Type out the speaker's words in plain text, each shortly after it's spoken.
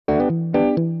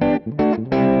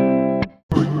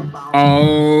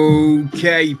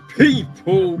Okay,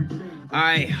 people,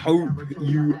 I hope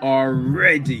you are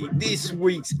ready. This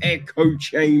week's Echo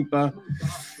Chamber,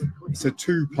 it's a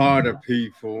two-parter,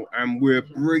 people, and we're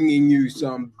bringing you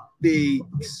some big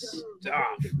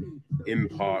stuff in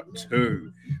part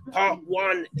two. Part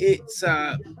one, it's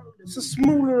a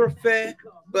smaller affair,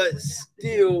 but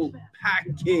still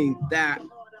packing that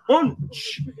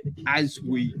punch as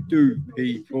we do,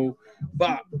 people.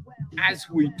 But as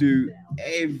we do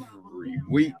every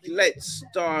week, let's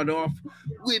start off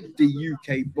with the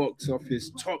UK box office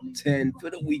top 10 for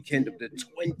the weekend of the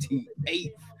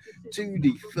 28th to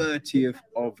the 30th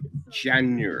of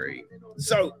January.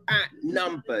 So at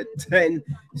number 10,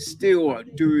 still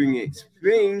doing its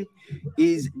thing,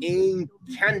 is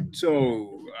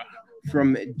Encanto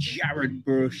from Jared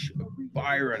Bush,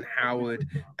 Byron Howard,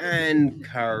 and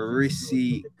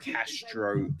Carissy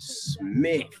Castro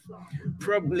Smith.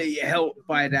 Probably helped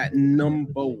by that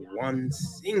number one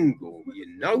single, you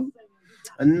know?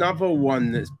 Another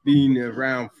one that's been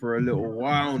around for a little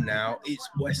while now, it's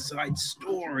West Side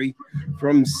Story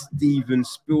from Steven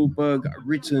Spielberg,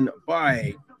 written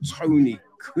by Tony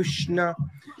Kushner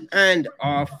and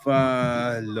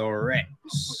Arthur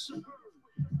Loretz.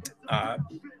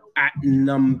 At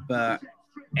number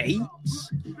 8,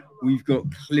 we've got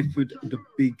Clifford the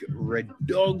Big Red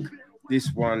Dog.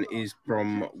 This one is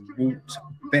from Walt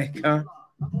Becker.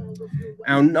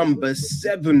 Our number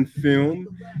 7 film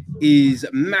is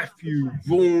Matthew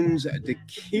Vaughn's The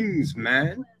King's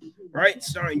Man, right?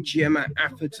 Starring Gemma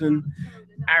Atherton,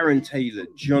 Aaron Taylor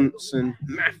Johnson,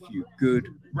 Matthew Good,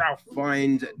 Ralph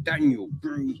Fiennes, Daniel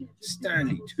Brew,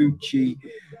 Stanley Tucci,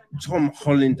 Tom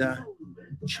Hollander,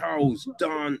 Charles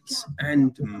Dance,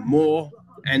 and more.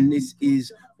 And this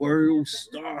is where it all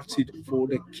started for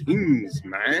The King's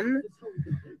Man.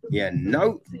 Yeah,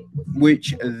 no,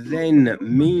 which then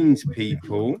means,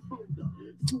 people,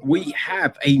 we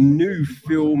have a new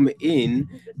film in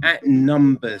at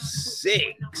number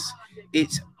 6.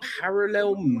 It's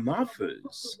Parallel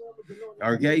Mothers.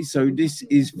 Okay, so this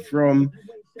is from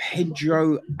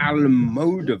Pedro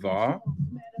Almodovar.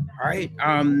 Right,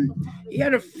 he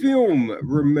had a film,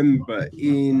 remember,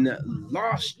 in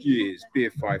last year's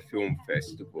BFI Film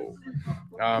Festival,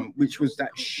 which was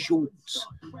that short,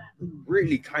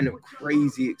 really kind of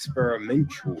crazy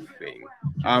experimental thing.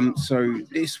 So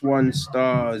this one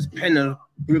stars Penelope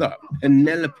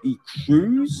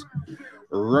Cruz,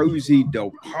 Rosie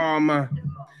Del Palma,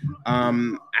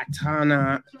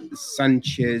 Atana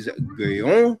Sanchez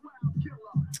Guillon,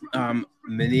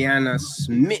 Miliana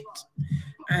Smith,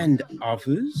 and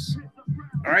others.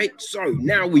 All right, so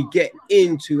now we get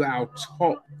into our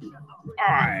top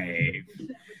 5.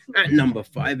 At number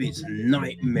 5, it's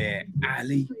Nightmare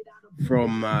Alley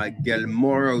from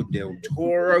Guillermo del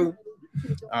Toro.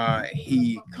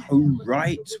 He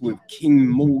co-writes with King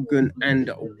Morgan and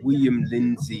William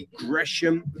Lindsay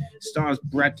Gresham. Stars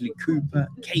Bradley Cooper,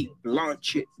 Kate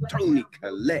Blanchett, Toni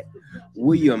Collette,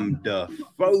 William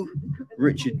Dafoe,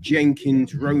 Richard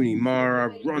Jenkins, Rooney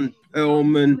Mara, Ron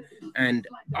Perlman, and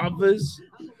others.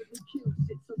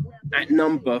 At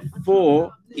number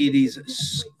 4, it is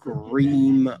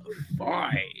Scream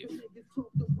 5.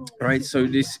 All right, so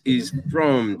this is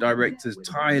from directors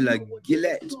Tyler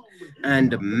Gillett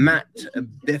and Matt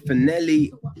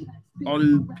Bettinelli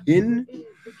Olpin,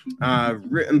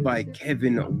 written by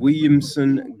Kevin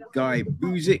Williamson, Guy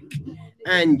Busick,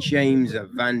 and James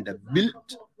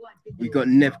Vanderbilt. We got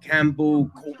Nev Campbell,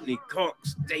 Courtney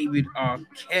Cox, David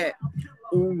Arquette,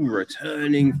 all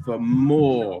returning for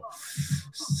more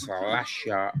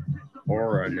slasher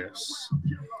horrorness.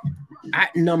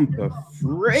 At number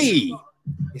 3,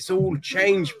 it's all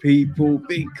changed, people,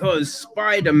 because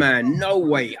Spider-Man No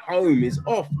Way Home is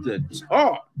off the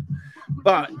top.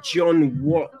 But John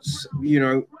Watts,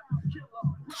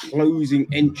 closing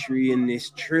entry in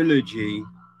this trilogy,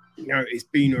 it's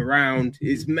been around,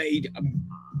 it's made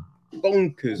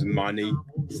bonkers money,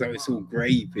 so it's all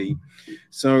gravy.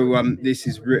 So this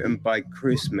is written by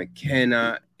Chris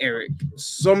McKenna, Eric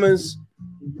Sommers,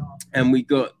 and we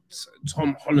got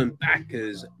Tom Holland back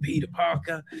as Peter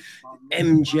Parker.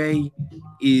 MJ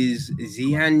is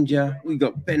Zianja. We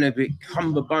got Benedict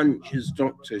Cumberbatch as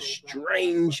Doctor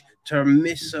Strange.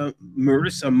 Marissa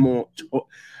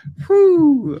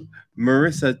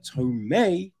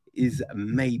Tomei is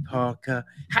May Parker.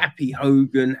 Happy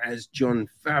Hogan as John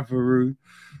Favreau.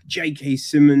 J.K.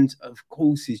 Simmons, of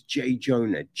course, is J.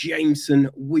 Jonah Jameson.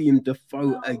 William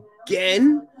Dafoe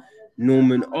again.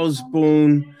 Norman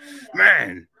Osborn.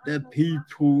 Man, the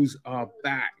peoples are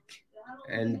back,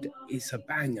 and it's a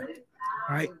banger.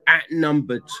 Right, at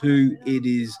number 2, it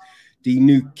is the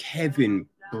new Kevin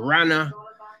Branagh.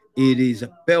 It is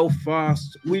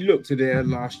Belfast. We looked at it at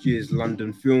last year's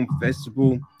London Film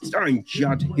Festival, starring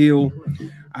Judd Hill,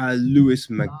 Lewis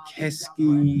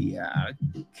McKeskey,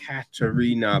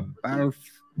 Katarina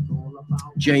Balfe,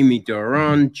 Jamie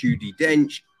Doran, Judi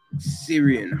Dench,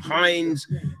 Syrian Hines,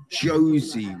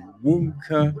 Josie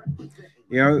Walker.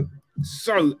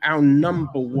 So our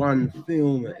number one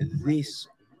film this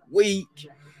week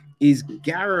is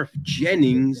Gareth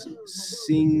Jennings'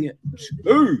 Sing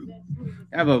 2.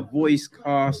 Have a voice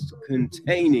cast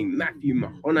containing Matthew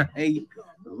McConaughey,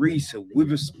 Reese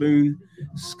Witherspoon,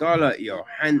 Scarlett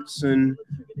Johansson,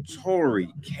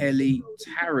 Tori Kelly,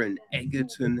 Taron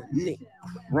Egerton, Nick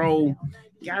Kroll,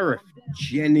 Gareth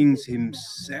Jennings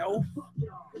himself,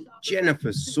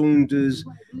 Jennifer Saunders,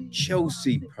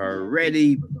 Chelsea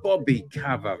Peretti, Bobby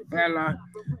Cavavella,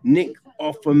 Nick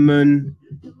Offerman,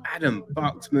 Adam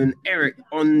Buxman, Eric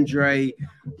Andre.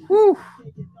 Whew,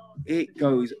 it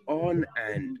goes on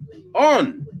and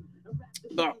on.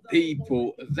 But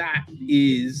people, that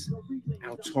is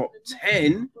our top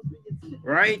 10,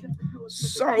 right?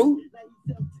 So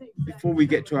before we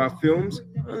get to our films,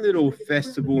 a little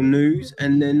festival news,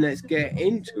 and then let's get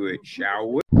into it,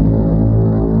 shall we?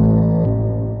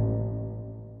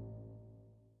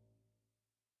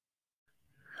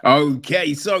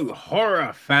 Okay, so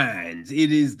horror fans,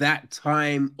 it is that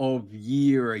time of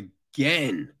year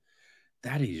again.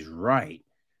 That is right.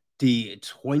 The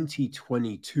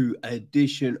 2022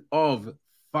 edition of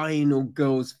Final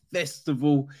Girls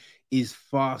Festival is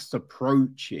fast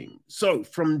approaching. So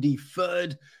from the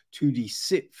 3rd to the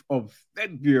 6th of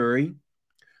February,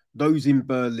 those in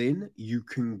Berlin, you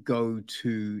can go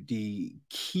to the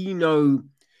Kino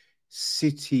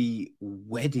City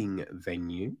wedding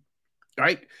venue,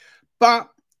 right? But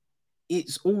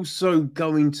it's also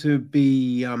going to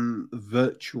be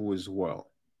virtual as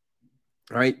well,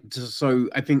 right? So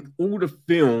I think all the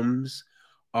films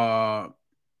are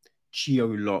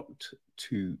geo-locked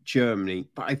to Germany,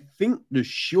 but I think the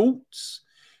shorts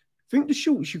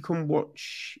you can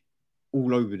watch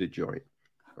all over the joint,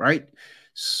 right?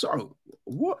 So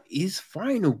what is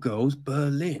Final Girls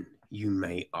Berlin, you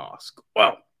may ask?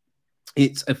 Well,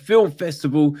 it's a film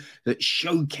festival that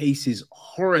showcases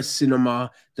horror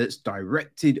cinema that's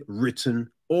directed, written,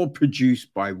 or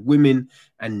produced by women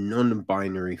and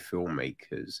non-binary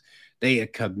filmmakers. They are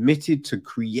committed to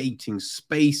creating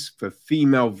space for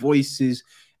female voices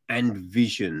and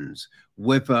visions,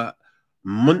 whether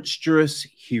monstrous,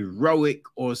 heroic,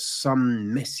 or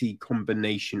some messy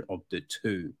combination of the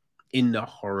two in the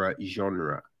horror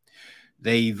genre.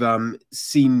 They've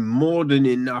seen more than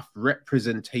enough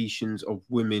representations of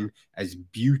women as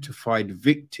beautified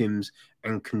victims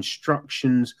and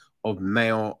constructions of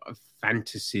male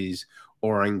fantasies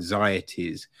or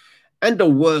anxieties, and are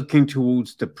working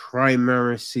towards the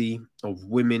primacy of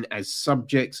women as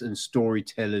subjects and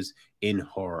storytellers in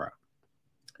horror.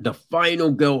 The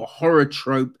final girl horror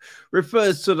trope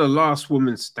refers to the last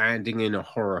woman standing in a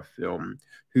horror film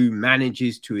who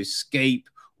manages to escape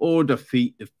or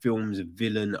defeat the film's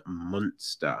villain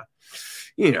monster.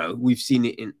 You know, we've seen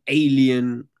it in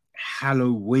Alien,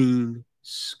 Halloween,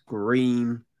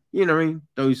 Scream, you know,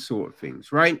 those sort of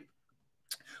things, right?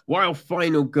 While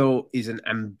Final Girl is an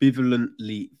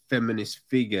ambivalently feminist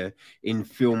figure in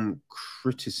film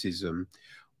criticism,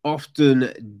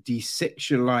 often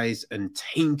desexualized and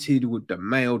tainted with the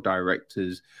male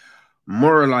director's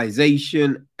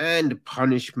moralization and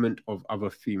punishment of other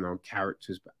female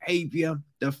characters' behavior,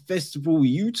 the festival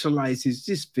utilizes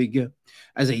this figure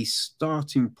as a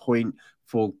starting point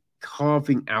for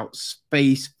carving out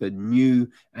space for new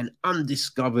and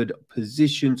undiscovered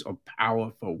positions of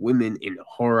power for women in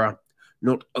horror,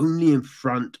 not only in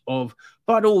front of,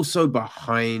 but also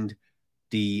behind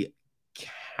the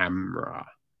camera.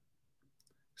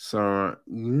 So,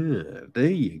 yeah, there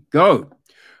you go.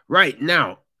 Right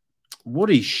now,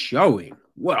 what is showing?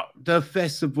 Well, the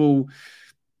festival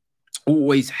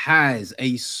always has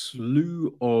a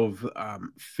slew of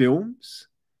films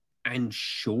and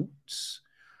shorts,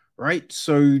 right?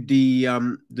 So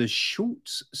the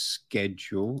shorts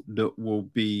schedule that will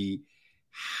be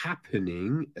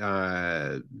happening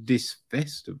this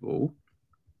festival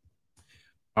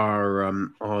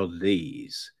are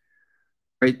these,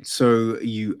 right? So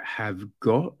you have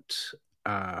got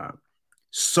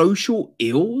Social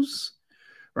Ills,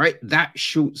 right? That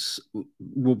shorts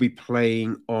will be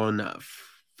playing on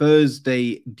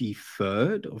Thursday, the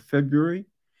 3rd of February,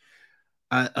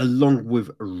 along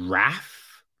with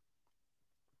Wrath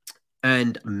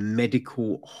and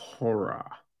Medical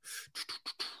Horror.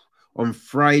 On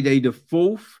Friday, the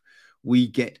 4th, we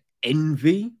get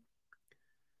Envy,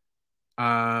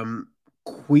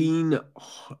 Queen.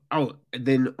 Oh,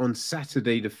 then on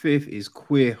Saturday the 5th is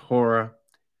Queer Horror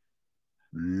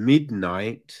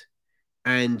Midnight.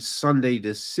 And Sunday the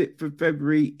 6th of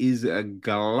February is a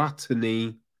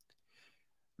Gluttony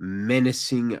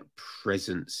Menacing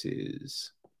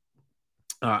Presences.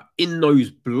 In those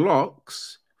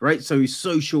blocks, right? So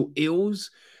Social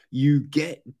Ills, you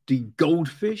get The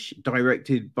Goldfish,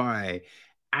 directed by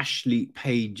Ashley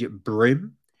Page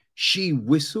Brim. She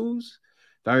Whistles,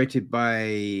 directed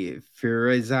by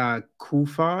Fireza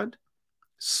Coulthard.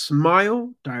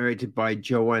 Smile, directed by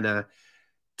Joanna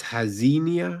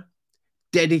Tazinia.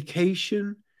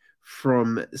 Dedication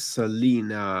from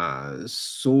Selena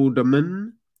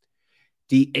Soderman.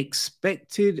 The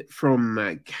Expected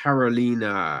from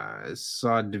Carolina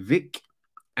Sadvik,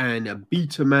 and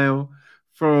Beta Male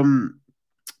from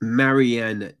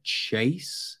Marianne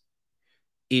Chase.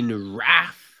 In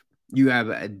Wrath, you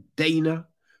have Dana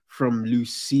from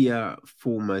Lucia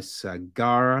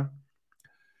Formasagara.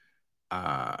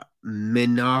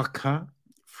 Menaka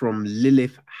from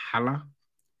Lilith Haller.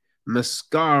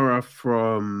 Mascara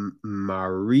from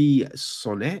Marie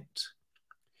Sonnet.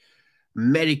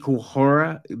 Medical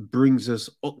Horror brings us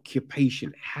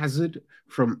Occupation Hazard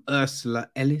from Ursula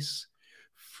Ellis.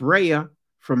 Freya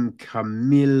from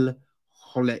Camille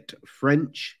Hollett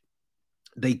French.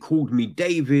 They Called Me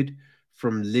David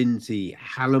from Lindsay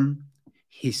Hallam.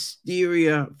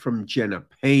 Hysteria from Jenna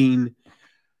Payne.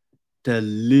 The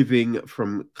Living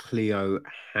from Cleo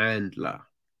Handler.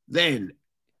 Then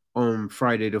on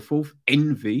Friday the 4th,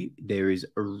 Envy, there is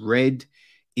Red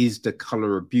is the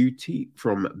Color of Beauty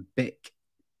from Beck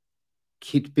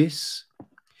Kidbis.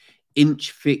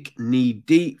 Inch Thick Knee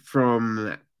Deep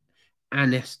from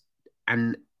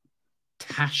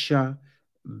Tasha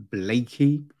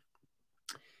Blakey.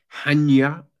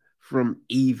 Hanya from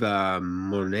Eva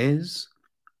Moniz.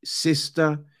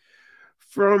 Sister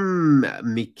from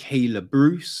Michaela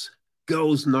Bruce.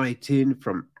 Girls Night In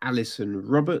from Alison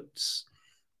Roberts.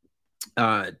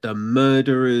 The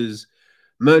Murderers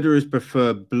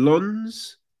Prefer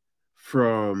Blondes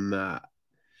from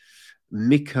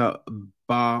Mika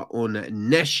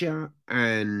Bar-on-Nesha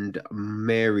and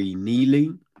Mary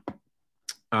Neely.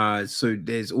 So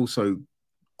there's also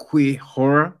Queer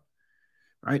Horror,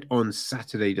 right? On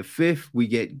Saturday the 5th, we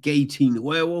get Gay Teen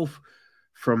Werewolf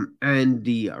from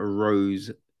Andy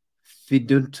Rose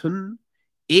Fidenton.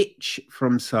 Itch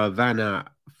from Savannah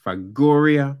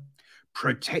Fagoria.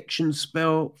 Protection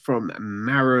Spell from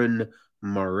Maron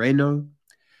Moreno.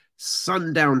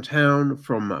 Sundown Town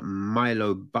from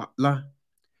Milo Butler.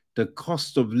 The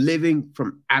Cost of Living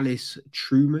from Alice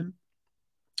Truman.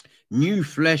 New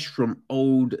Flesh from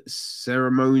Old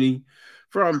Ceremony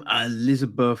from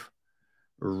Elizabeth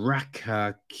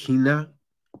Rakakina.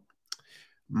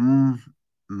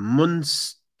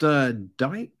 Monster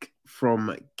Dyke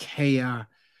from Kea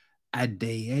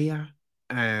Adea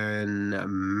and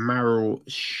Meryl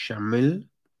Shamil.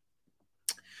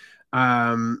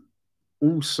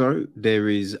 Also, there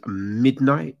is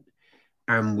Midnight,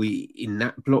 and in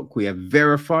that block we have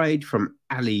Verified from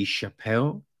Ali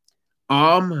Chappelle,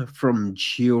 Arm from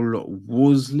Jill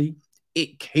Worsley,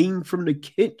 It Came from the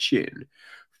Kitchen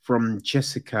from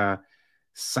Jessica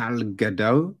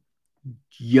Salgado,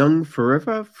 Young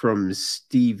Forever from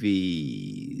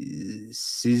Stevie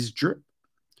Sizdrip,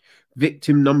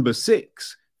 Victim Number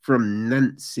 6 from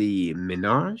Nancy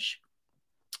Minaj,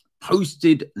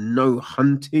 Posted No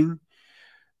Hunting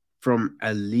from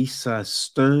Elisa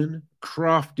Stern,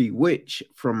 Crafty Witch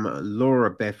from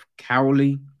Laura Beth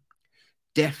Cowley,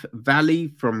 Death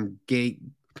Valley from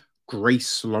Grace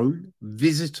Sloan,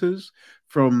 Visitors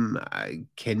from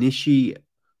Kenichi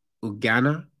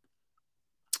Ugana.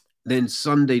 Then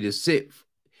Sunday the 6th,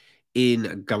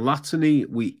 in Gluttony,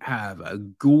 we have a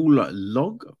Ghoul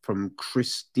Log from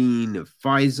Christine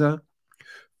Pfizer,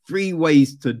 Three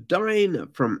Ways to Dine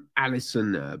from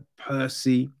Alison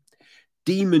Percy,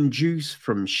 Demon Juice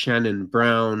from Shannon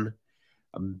Brown,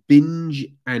 Binge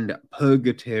and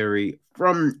Purgatory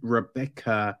from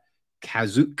Rebecca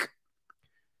Kazuk,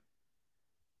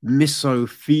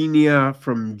 Misophenia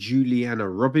from Juliana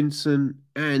Robinson,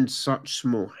 and Such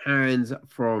Small Hands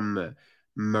from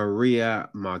Maria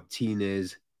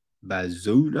Martinez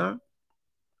Bazuna.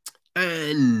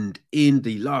 And in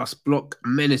the last block,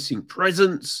 Menacing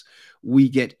Presence, we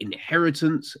get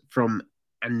Inheritance from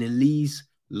Annalise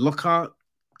Lockhart,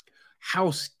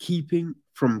 Housekeeping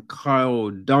from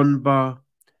Kyle Dunbar,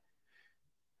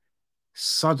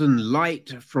 Sudden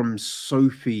Light from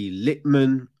Sophie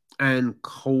Littman, and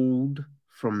Cold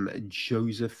from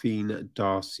Josephine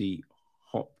Darcy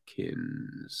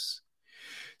Hopkins.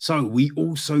 So we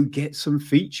also get some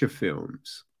feature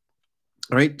films.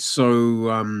 Right. So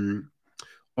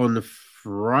on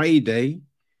Friday,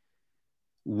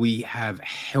 we have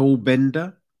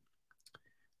Hellbender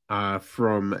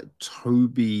from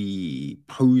Toby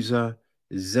Poser,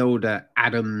 Zelda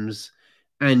Adams,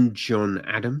 and John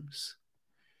Adams.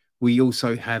 We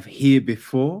also have Here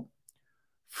Before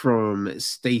from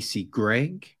Stacey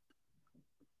Gregg.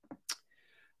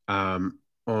 On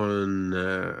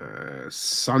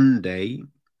Sunday,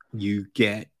 you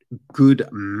get Good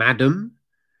Madam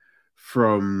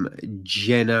from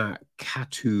Jenna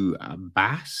Katu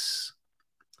Bass.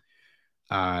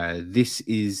 This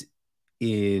is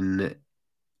in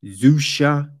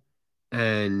Zusha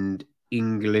and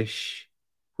English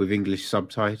with English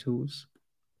subtitles.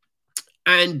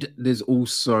 And there's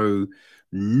also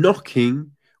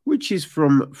Knocking, which is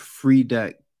from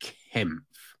Frida Kempf.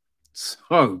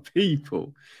 So,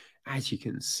 people, as you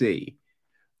can see,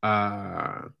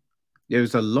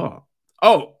 there's a lot.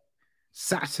 Oh,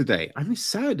 Saturday. I missed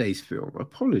Saturday's film.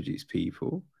 Apologies,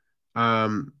 people.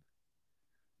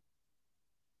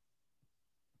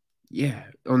 Yeah,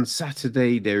 on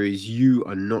Saturday there is You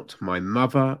Are Not My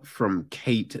Mother from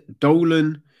Kate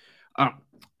Dolan.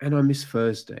 And I missed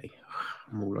Thursday.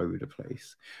 I'm all over the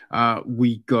place.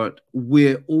 We got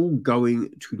We're All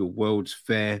Going to the World's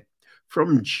Fair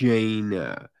from Jane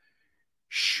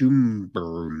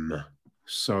Schumberm.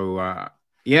 So,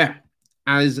 yeah,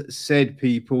 as said,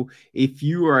 people, if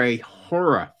you are a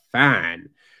horror fan,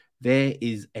 there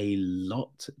is a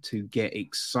lot to get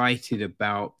excited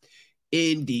about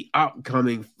in the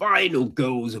upcoming Final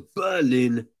Girls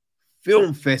Berlin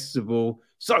Film Festival.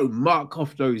 So mark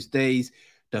off those days,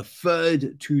 the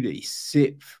 3rd to the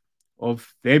 6th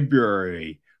of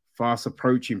February. Fast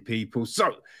approaching, people.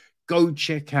 So go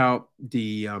check out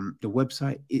the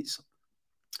website. It's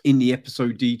in the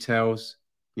episode details.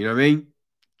 You know what I mean?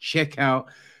 Check out,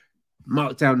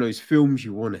 mark down those films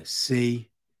you want to see,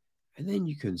 and then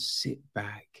you can sit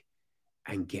back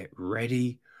and get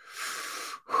ready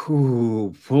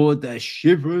for the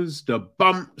shivers, the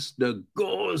bumps, the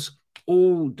gores,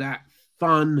 all that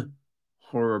fun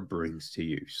horror brings to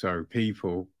you. So,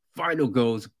 people, Final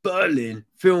Girls Berlin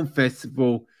Film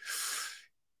Festival,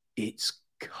 it's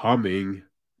coming.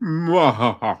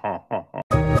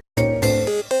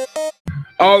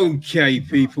 Okay,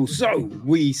 people, so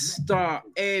we start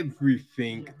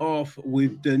everything off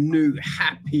with the new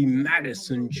Happy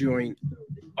Madison joint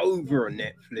over on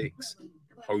Netflix,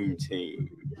 Home Team.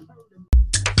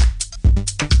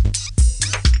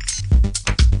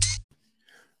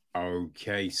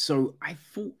 Okay, so I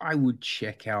thought I would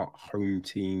check out Home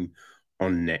Team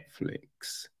on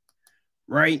Netflix,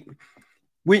 right?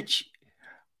 Which,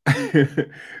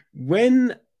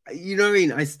 when, you know what I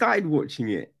mean, I started watching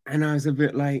it and I was a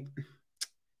bit like,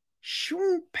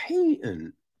 Sean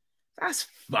Payton, that's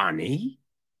funny.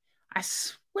 I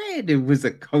swear there was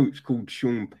a coach called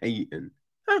Sean Payton.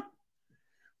 Huh,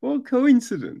 what a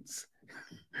coincidence.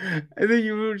 And then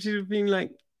you were just being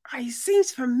like, oh, he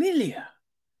seems familiar.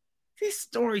 This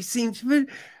story seems familiar.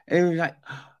 And we're like,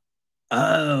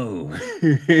 oh,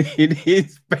 it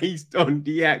is based on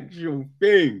the actual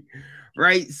thing,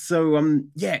 right? So,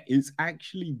 yeah, it's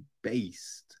actually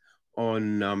based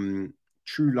on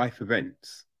true life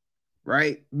events,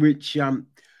 right? Which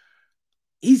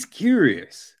is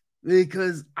curious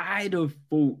because I'd have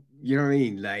thought, you know what I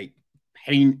mean, like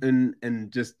Payton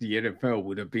and just the NFL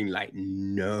would have been like,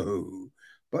 no,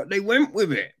 but they went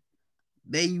with it.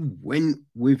 They went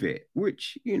with it,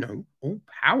 which, you know, all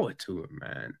power to them,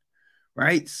 man.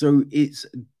 Right? So it's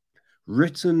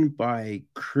written by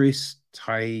Chris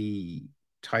Titone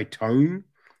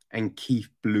and Keith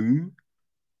Bloom.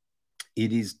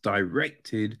 It is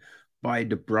directed by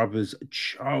the brothers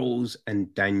Charles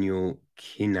and Daniel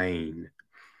Kinane.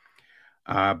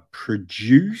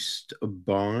 Produced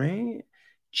by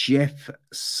Jeff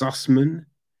Sussman,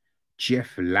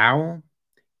 Jeff Lau,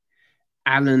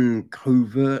 Alan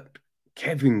Covert,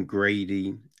 Kevin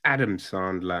Grady, Adam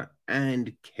Sandler,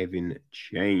 and Kevin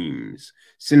James.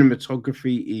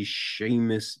 Cinematography is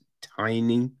Seamus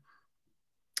Tiny.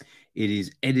 It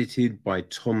is edited by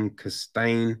Tom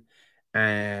Costain,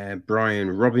 Brian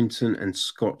Robinson, and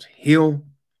Scott Hill.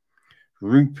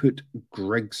 Rupert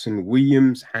Gregson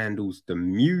Williams handles the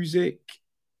music.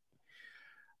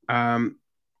 And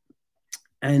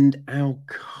our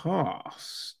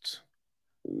cast,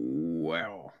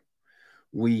 well,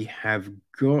 we have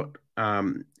got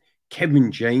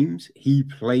Kevin James. He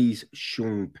plays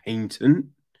Sean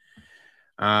Payton.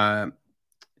 Now,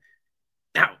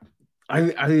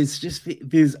 I was just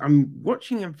because I'm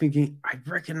watching and thinking, I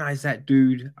recognize that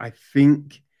dude. I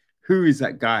think, who is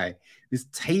that guy? It's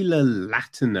Taylor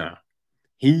Lautner.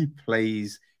 He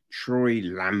plays Troy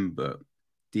Lambert,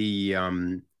 the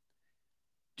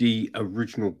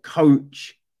original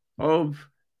coach of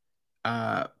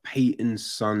Peyton's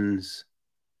son's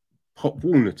Pop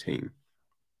Warner team.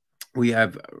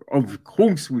 Of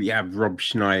course, we have Rob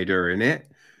Schneider in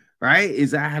it, right?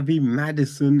 It's a Happy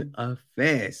Madison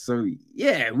affair. So,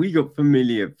 yeah, we got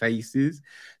familiar faces.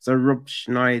 So, Rob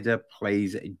Schneider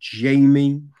plays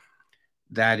Jamie.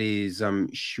 That is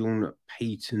Sean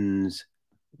Payton's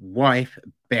wife,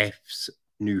 Beth's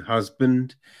new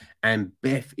husband. And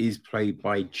Beth is played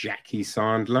by Jackie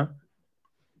Sandler.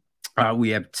 We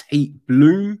have Tate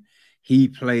Bloom. He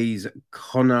plays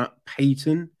Connor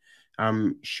Payton,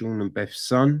 Sean and Beth's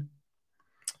son.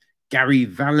 Gary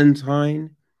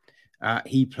Valentine.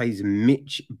 He plays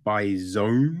Mitch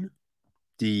Bizone,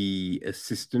 the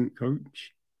assistant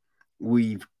coach.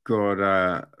 We've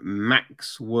got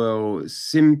Maxwell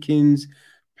Simpkins.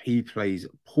 He plays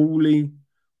Paulie,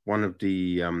 one of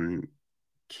the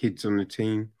kids on the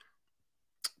team.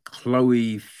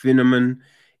 Chloe Finneman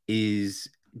is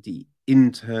the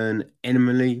intern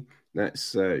Emily.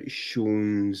 That's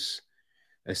Sean's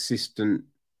assistant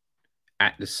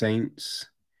at the Saints.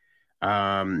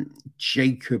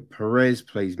 Jacob Perez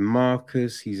plays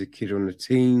Marcus. He's a kid on the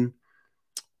team.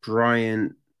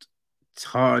 Brian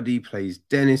Tardy plays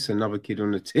Dennis, another kid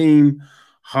on the team.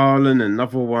 Harlan,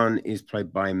 another one, is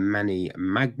played by Manny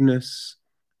Magnus.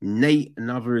 Nate,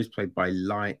 another, is played by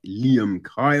Liam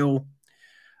Kyle.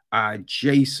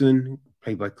 Jason,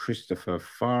 played by Christopher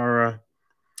Farah.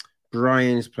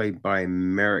 Brian is played by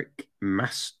Merrick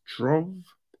Mastrov.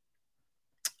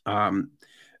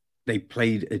 They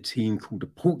played a team called the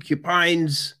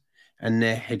Porcupines, and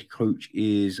their head coach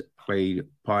is played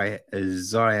by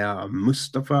Isaiah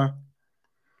Mustafa.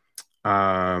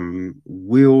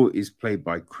 Will is played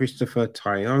by Christopher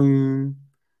Tyone.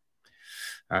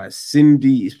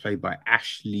 Cindy is played by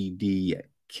Ashley D.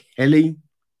 Kelly.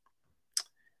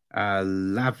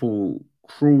 Lavelle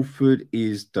Crawford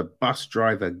is the bus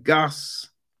driver Gus.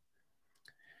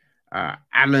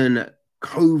 Alan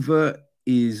Cover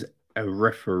is a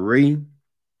referee.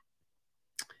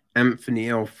 Anthony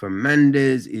L.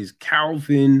 Fernandez is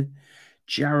Calvin.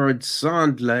 Jared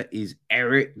Sandler is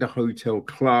Eric, the hotel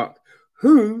clerk,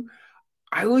 who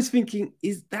I was thinking,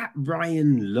 is that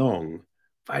Ryan Long?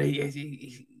 But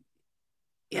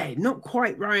yeah, not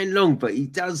quite Ryan Long, but he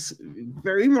does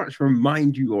very much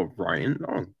remind you of Ryan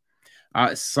Long.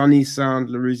 Sunny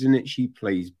Sandler is in it. She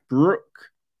plays Brooke.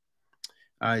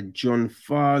 John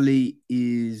Farley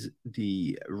is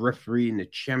the referee in the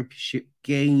championship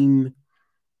game.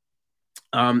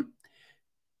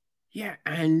 Yeah,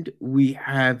 and we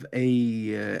have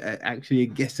actually a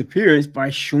guest appearance by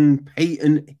Sean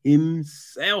Payton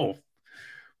himself,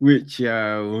 which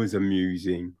was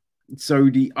amusing. So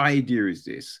the idea is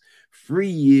this: 3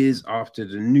 years after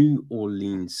the New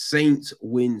Orleans Saints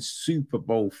win Super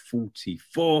Bowl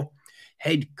 44,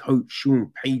 head coach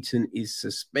Sean Payton is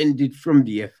suspended from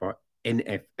the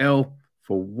NFL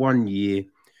for 1 year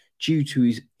due to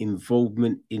his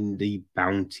involvement in the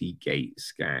Bounty Gate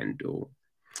scandal,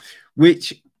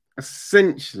 which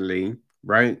essentially,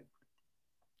 right,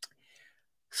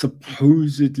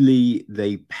 supposedly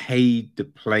they paid the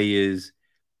players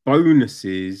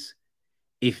bonuses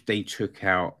if they took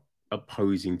out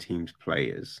opposing teams'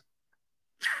 players.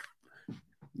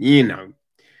 You know,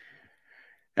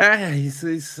 I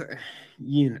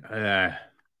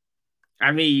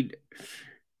mean,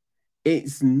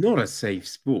 it's not a safe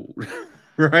sport,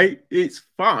 right? It's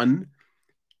fun.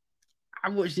 I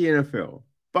watch the NFL,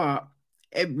 but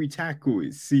every tackle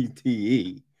is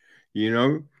CTE, you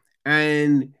know?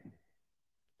 And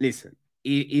listen,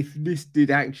 if this did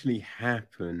actually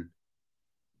happen,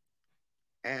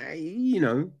 you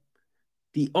know,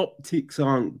 the optics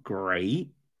aren't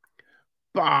great,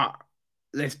 but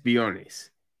let's be honest,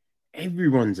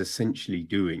 everyone's essentially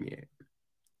doing it.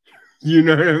 You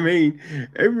know what I mean?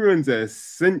 Everyone's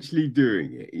essentially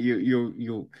doing it.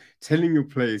 You're telling your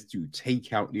players to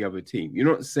take out the other team.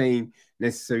 You're not saying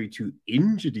necessarily to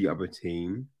injure the other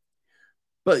team,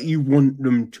 but you want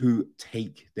them to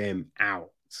take them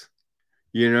out.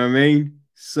 You know what I mean?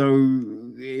 So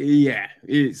yeah,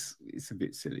 it's a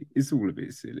bit silly. It's all a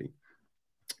bit silly.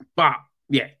 But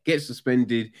yeah, gets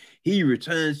suspended. He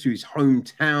returns to his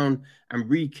hometown and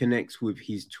reconnects with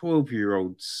his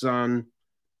 12-year-old son,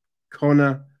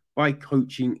 Connor, by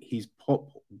coaching his Pop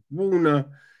Warner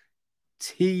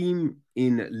team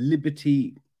in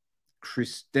Liberty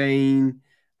Christine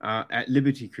at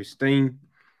Liberty Christine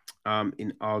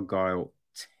in Argyle,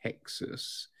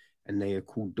 Texas, and they are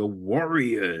called the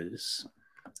Warriors.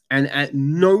 And at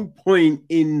no point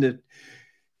in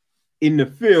in the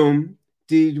film,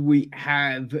 did we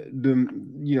have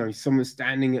someone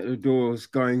standing at the doors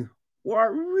going,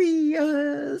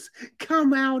 "Warriors,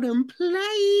 come out and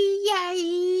play,"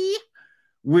 yay?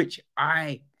 Which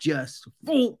I just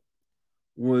thought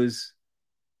was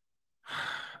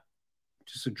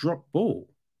just a drop ball.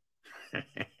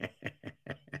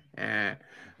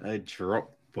 A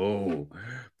drop ball.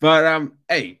 But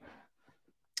hey,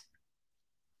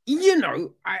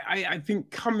 I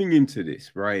think coming into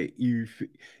this, right, you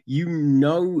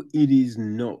know it is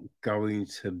not going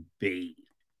to be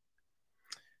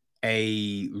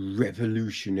a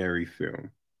revolutionary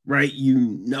film, right? You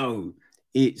know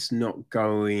it's not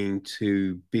going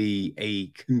to be a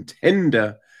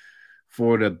contender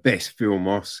for the best film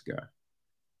Oscar,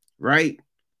 right?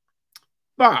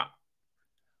 But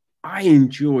I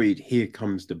enjoyed Here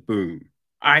Comes the Boom.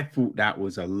 I thought that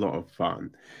was a lot of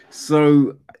fun.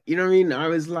 So, you know what I mean? I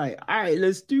was like, all right,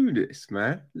 let's do this,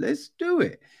 man. Let's do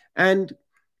it. And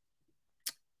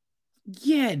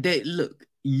yeah, look,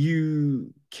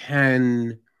 you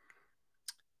can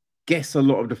guess a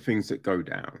lot of the things that go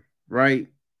down, right?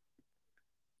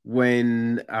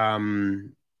 When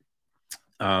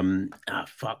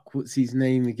fuck, what's his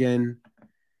name again?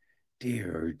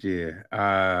 Dear, oh dear.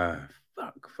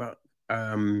 Fuck.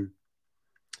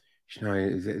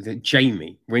 Is it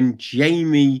Jamie? When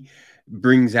Jamie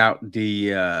brings out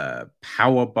the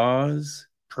power bars,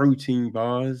 protein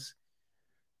bars,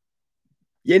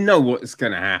 you know what's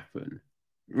gonna happen,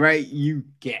 right? You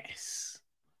guess,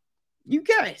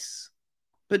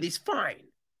 but it's fine,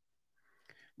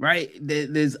 right?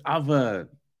 There's other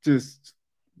just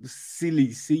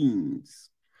silly scenes,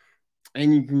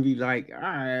 and you can be like,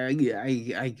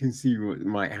 I can see what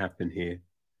might happen here.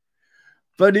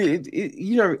 But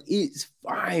it's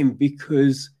fine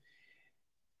because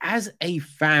as a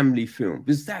family film,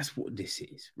 because that's what this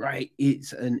is, right?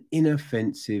 It's an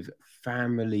inoffensive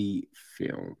family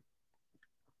film.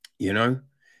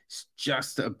 It's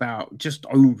just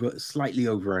slightly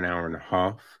over an hour and a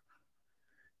half,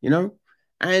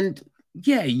 and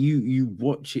yeah, you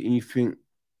watch it and you think,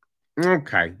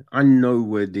 okay, I know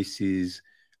where this is,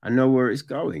 I know where it's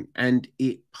going, and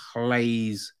it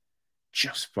plays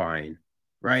just fine,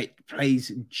 right? It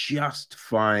plays just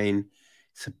fine.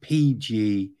 It's a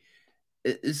PG.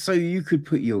 So you could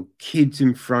put your kids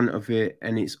in front of it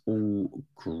and it's all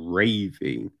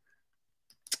gravy.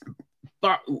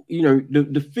 But,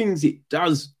 the things it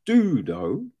does do,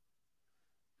 though,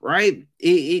 right?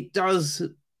 It does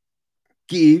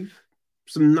give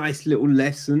some nice little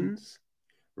lessons,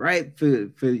 right?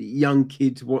 For young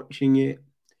kids watching it,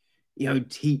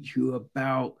 teach you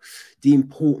about the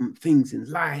important things in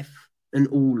life and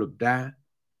all of that.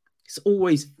 It's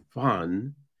always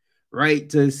fun, right,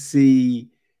 to see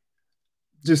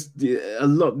just a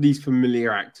lot of these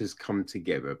familiar actors come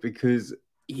together because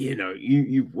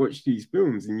you watch these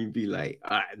films and you'd be like,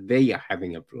 they are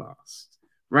having a blast,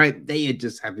 right? They are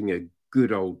just having a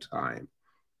good old time,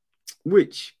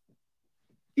 which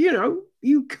you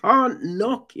can't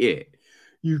knock it.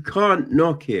 You can't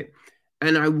knock it.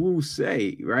 And I will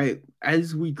say, right,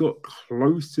 as we got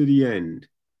close to the end,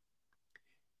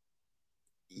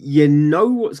 you know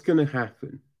what's going to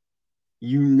happen.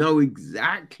 You know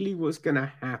exactly what's going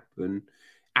to happen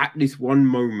at this one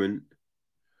moment,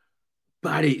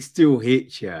 but it still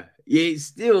hits you. It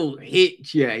still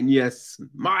hits you, and you're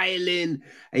smiling,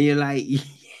 and you're like,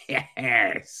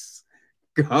 yes,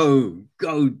 go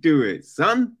do it,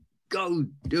 son. Go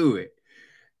do it.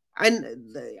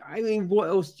 And I mean, what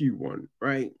else do you want,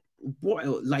 right? What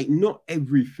else? Like, not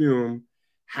every film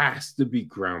has to be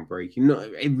groundbreaking.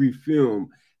 Not every film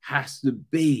has to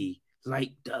be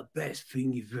like the best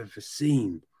thing you've ever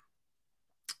seen.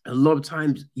 A lot of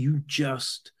times you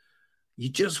just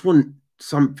want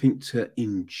something to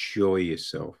enjoy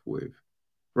yourself with,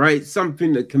 right?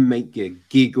 Something that can make you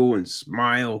giggle and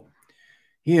smile,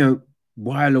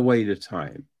 while away the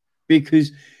time.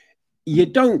 Because you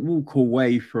don't walk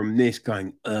away from this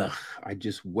going, ugh, I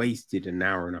just wasted an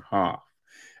hour and a half.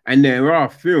 And there are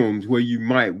films where you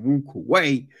might walk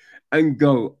away and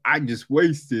go, I just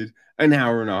wasted an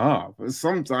hour and a half. And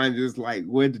sometimes it's like,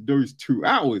 where did those 2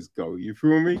 hours go? You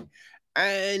feel me?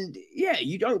 And yeah,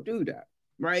 you don't do that,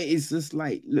 right? It's just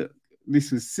like, look,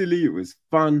 this was silly. It was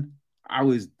fun. I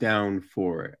was down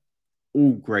for it.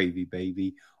 All gravy,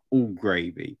 baby. All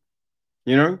gravy.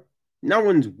 No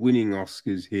one's winning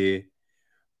Oscars here,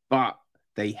 but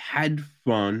they had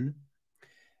fun.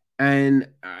 And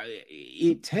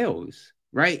it tells,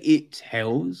 right? It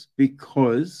tells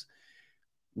because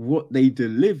what they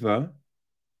deliver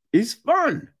is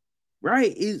fun,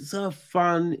 right? It's a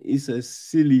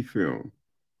silly film,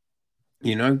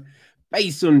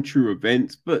 based on true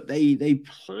events, but they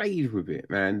played with it,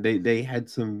 man. They had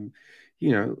some,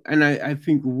 you know, and I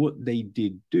think what they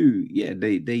did do, yeah,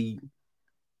 they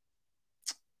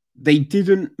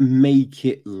didn't make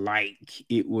it like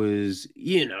it was,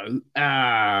 you know,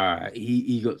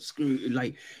 he got screwed.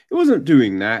 Like, it wasn't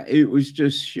doing that. It was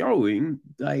just showing,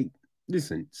 like,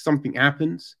 listen, something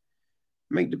happens,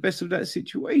 make the best of that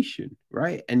situation,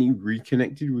 right? And he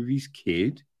reconnected with his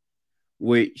kid,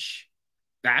 which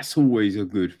that's always a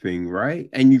good thing, right?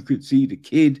 And you could see the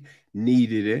kid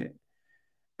needed it,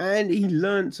 and he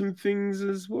learned some things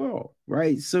as well,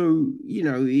 right? So, you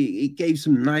know, it gave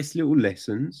some nice little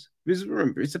lessons. Because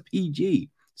remember, it's a PG,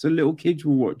 so little kids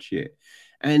will watch it.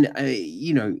 And,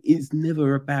 you know, it's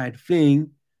never a bad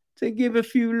thing to give a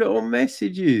few little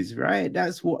messages, right?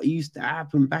 That's what used to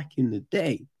happen back in the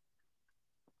day,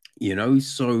 you know?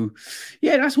 So,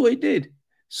 yeah, that's what it did.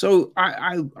 So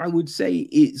I would say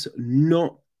it's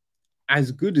not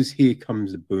as good as Here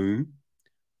Comes the Boom,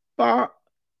 but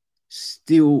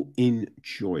still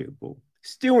enjoyable.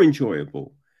 Still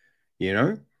enjoyable, you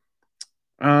know?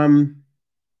 Um,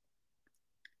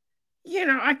 you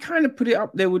know, I kind of put it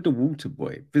up there with the Water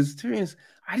Boy because to be honest,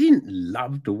 I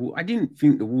didn't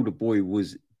think the Water Boy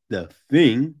was the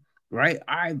thing, right?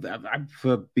 I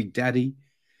prefer Big Daddy,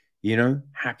 you know,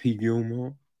 Happy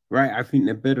Gilmore, right? I think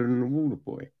they're better than the Water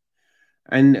Boy.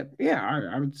 And yeah,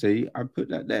 I would say I put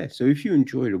that there. So if you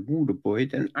enjoy the Water Boy,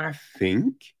 then I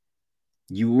think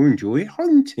you will enjoy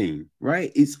Home Team,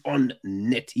 right? It's on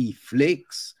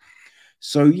Netflix.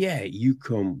 So yeah, you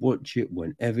can watch it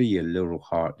whenever your little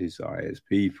heart desires,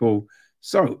 people.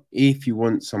 So if you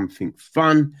want something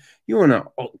fun, you want to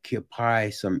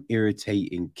occupy some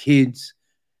irritating kids,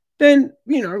 then,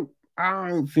 you know, I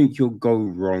don't think you'll go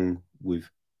wrong with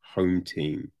Home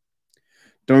Team.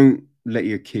 Don't let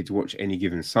your kids watch Any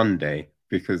Given Sunday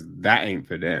because that ain't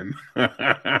for them.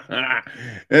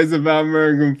 It's about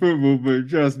American football, but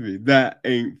trust me, that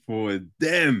ain't for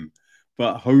them.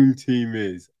 But Home Team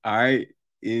is. All right.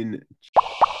 In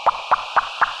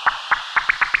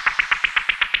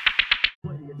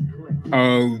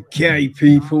Okay,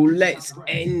 people, let's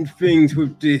end things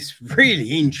with this really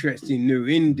interesting new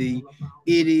indie.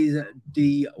 It is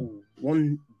the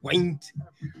one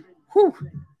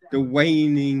the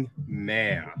Waning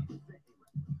Mare.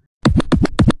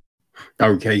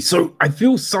 Okay, so I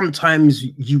feel sometimes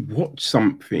you watch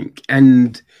something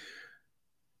and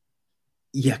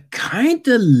you're kind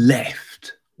of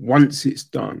left once it's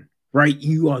done, right?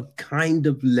 You are kind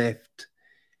of left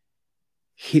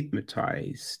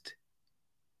hypnotized.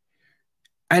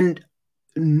 And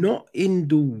not in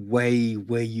the way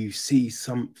where you see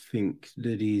something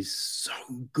that is so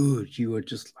good, you are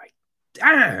just like,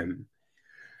 damn.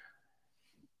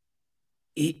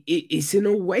 It's in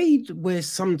a way where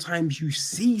sometimes you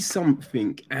see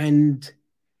something and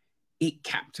it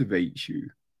captivates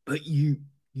you, but you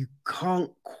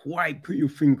can't quite put your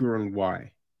finger on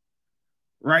why.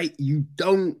 Right? You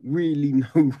don't really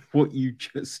know what you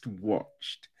just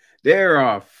watched. There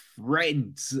are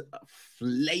threads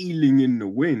flailing in the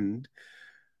wind,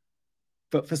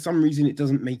 but for some reason it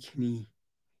doesn't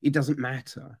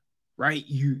matter. Right?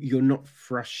 You're not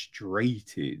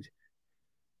frustrated.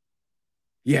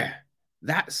 Yeah,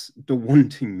 that's the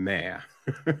Wanting Mare.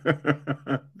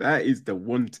 That is the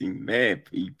Wanting Mare,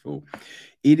 people.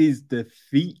 It is the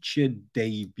feature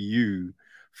debut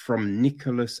from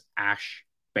Nicholas Ash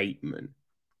Bateman.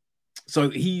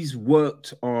 So he's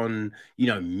worked on, you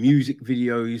know, music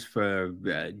videos for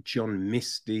John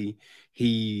Misty.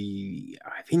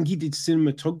 I think he did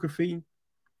cinematography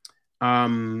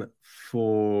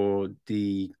for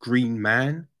the Green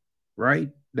Man,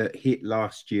 right? That hit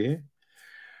last year.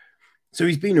 So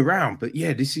he's been around, but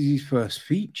yeah, this is his first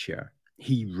feature.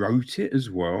 He wrote it as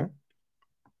well.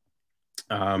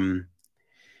 Um,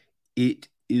 it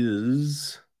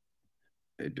is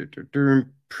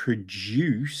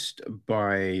produced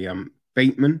by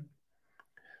Bateman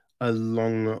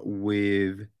along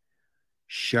with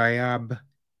Shayab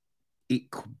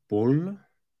Iqbal,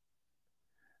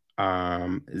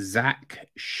 Zach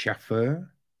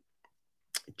Schaffer,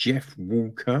 Jeff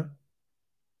Walker,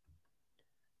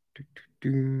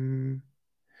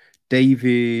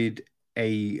 David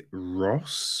A.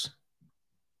 Ross,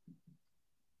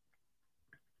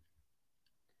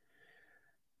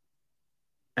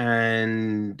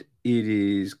 and it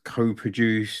is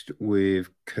co-produced with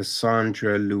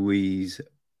Cassandra Louise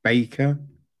Baker,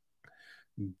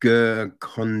 Ger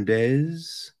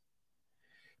Condes,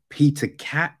 Peter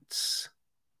Katz,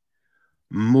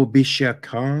 Mobisha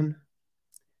Khan,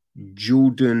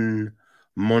 Jordan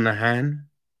Monahan,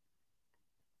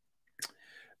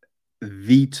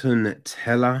 Viton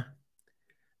Teller,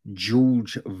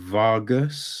 George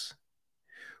Vargas,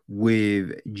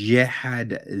 with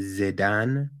Jehad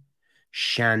Zedan,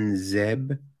 Shan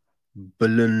Zeb,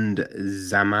 Bulund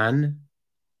Zaman,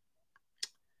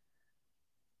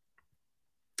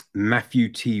 Matthew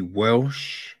T.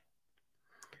 Welsh,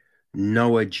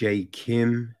 Noah J.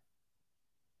 Kim,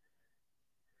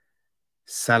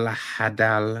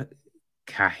 Salahadal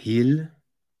Kahil,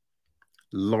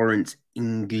 Lawrence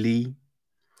Ingley,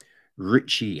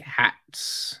 Richie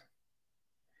Hatts,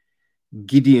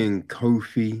 Gideon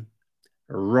Kofi,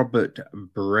 Robert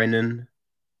Brennan,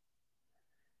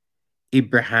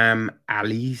 Ibrahim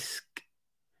Alisk,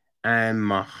 and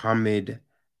Mohammed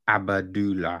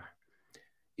Abadullah.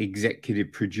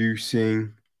 Executive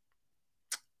producing,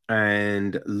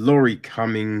 and Laurie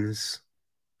Cummings,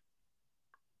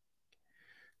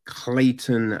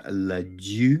 Clayton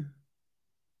LaDue,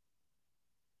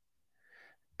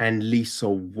 and Lisa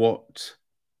Watt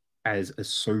as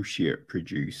associate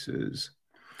producers.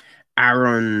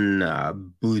 Aaron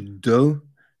Boudreau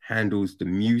handles the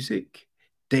music.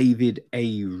 David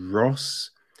A.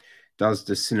 Ross does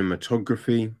the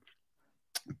cinematography.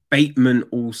 Bateman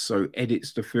also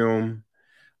edits the film.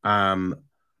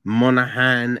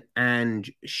 Monahan and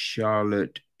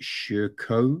Charlotte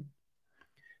Shurko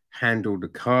handle the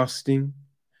casting.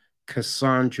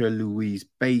 Cassandra Louise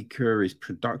Baker is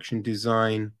production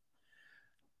design.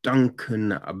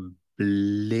 Duncan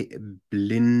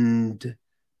Blindbetul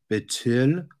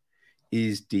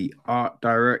is the art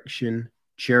direction.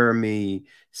 Jeremy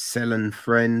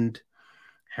Sellenfriend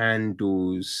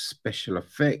handles special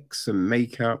effects and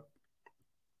makeup.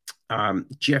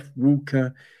 Jeff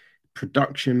Walker,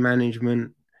 production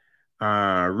management.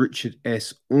 Richard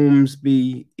S.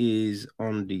 Ormsby is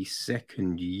on the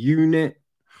second unit.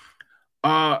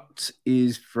 Art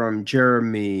is from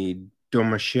Jeremy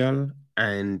Domachel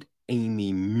and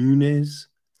Amy Muniz.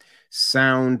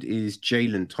 Sound is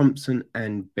Jalen Thompson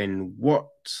and Ben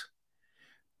Watt.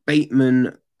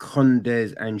 Bateman,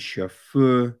 Condes, and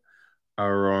Shafur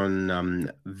are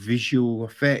on visual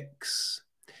effects.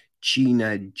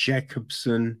 Gina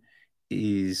Jacobson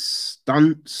is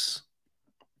stunts.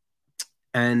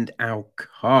 And our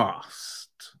cast.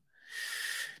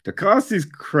 The cast is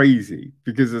crazy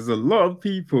because there's a lot of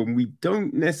people and we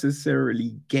don't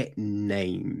necessarily get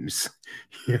names.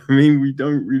 You know what I mean? We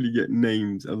don't really get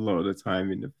names a lot of the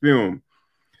time in the film.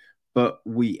 But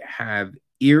we have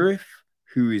Irif,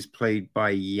 who is played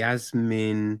by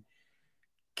Yasmin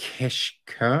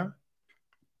Keshka.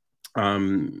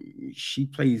 She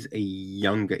plays a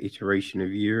younger iteration of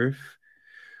Irif.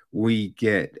 We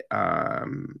get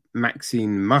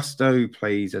Maxine Musto, who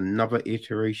plays another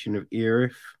iteration of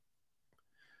Irif.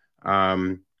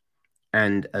 And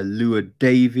Alua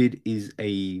David is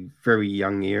a very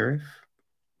young Irif.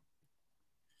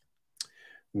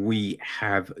 We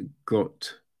have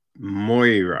got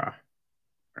Moira,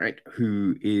 right,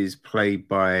 who is played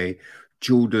by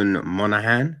Jordan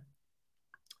Monahan.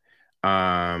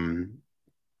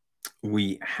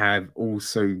 We have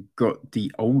also got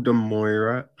the older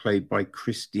Moira, played by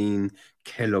Christine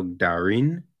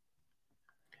Kellogg-Darin,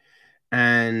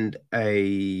 and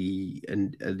a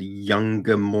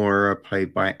younger Moira,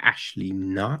 played by Ashley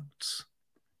Nutt.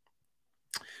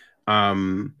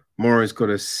 Moira's got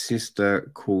a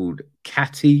sister called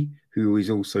Catty, who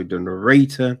is also the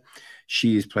narrator.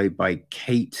 She is played by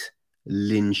Kate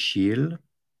Linshiel.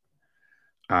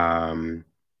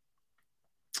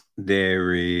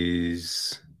 There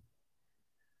is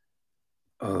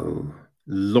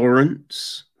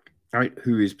Lawrence, right,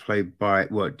 who is played by,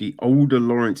 well, the older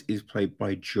Lawrence is played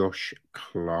by Josh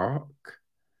Clark.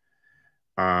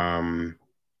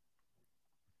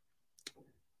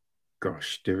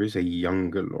 Gosh, there is a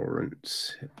younger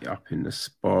Lawrence up in the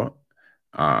spot.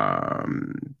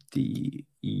 The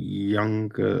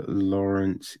younger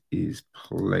Lawrence is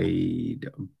played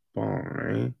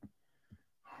by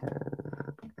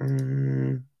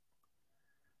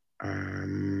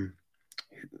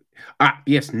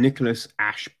yes, Nicholas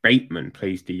Ash Bateman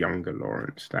plays the younger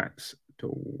Lawrence. That's the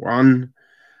one.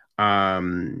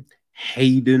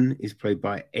 Hayden is played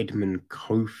by Edmund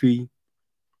Kofi.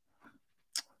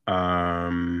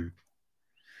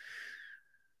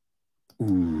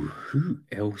 Who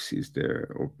else is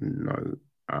there of note?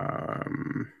 I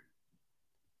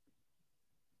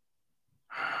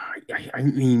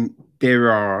mean,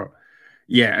 there are,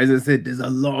 yeah, as I said, there's a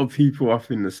lot of people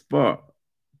up in the spot,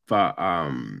 but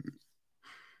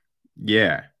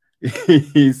yeah,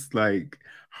 it's like,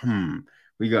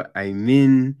 we got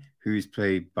Aimin, who's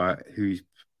played by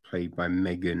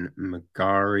Megan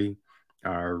McGarry.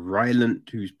 Rylant,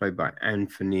 who's played by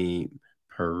Anthony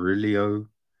Perillo.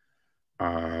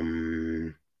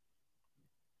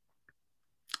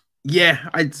 Yeah,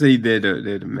 I'd say they're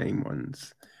the main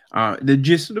ones. The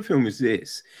gist of the film is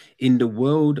this: in the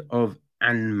world of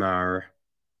Anmar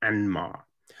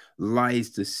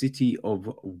lies the city of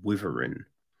Wyvern.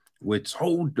 We're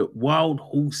told that wild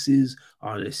horses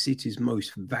are the city's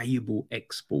most valuable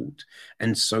export,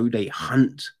 and so they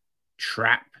hunt,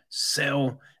 trap,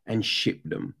 sell, and ship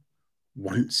them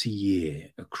once a year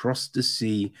across the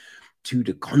sea to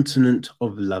the continent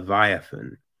of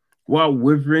Leviathan. While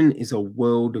Wyvern is a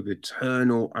world of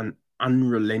eternal and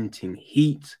unrelenting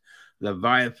heat,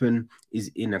 Leviathan is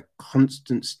in a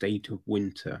constant state of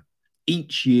winter.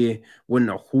 Each year, when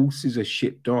the horses are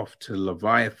shipped off to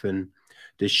Leviathan,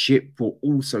 the ship will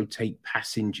also take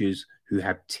passengers who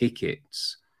have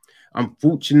tickets.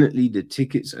 Unfortunately, the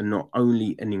tickets are not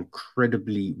only an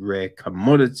incredibly rare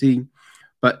commodity,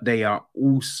 but they are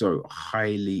also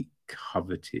highly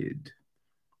coveted.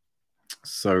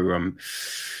 So,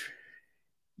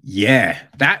 yeah,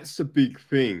 that's a big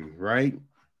thing, right?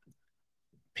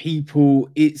 People,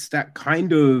 it's that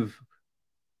kind of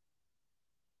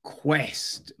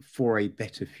quest for a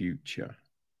better future,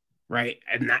 right?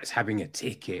 And that's having a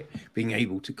ticket, being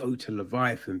able to go to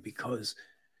Leviathan because,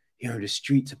 the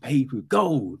streets are paved with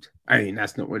gold. I mean,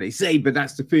 that's not what they say, but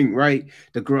that's the thing, right?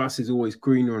 The grass is always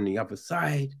greener on the other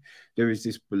side. There is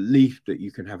this belief that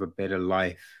you can have a better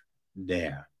life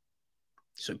there.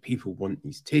 So people want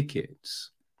these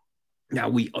tickets. Now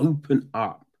we open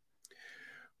up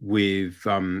with,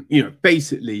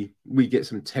 basically we get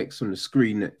some text on the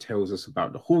screen that tells us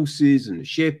about the horses and the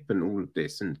ship and all of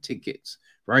this and the tickets,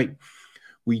 right?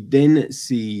 We then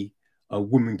see a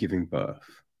woman giving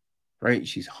birth, right?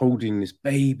 She's holding this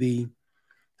baby.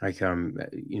 Like,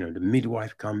 the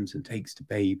midwife comes and takes the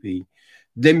baby.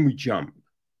 Then we jump,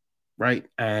 right?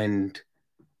 And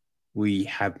we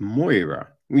have Moira.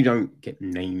 We don't get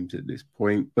names at this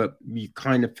point, but you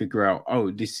kind of figure out, oh,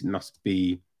 this must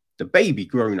be the baby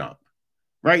grown up,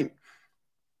 right?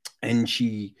 And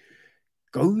she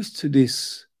goes to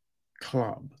this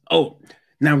club. Oh,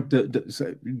 now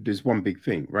so there's one big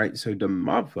thing, right? So the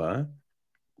mother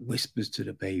whispers to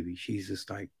the baby, she's just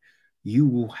like, you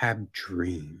will have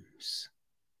dreams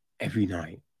every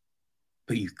night,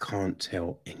 but you can't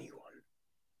tell anyone.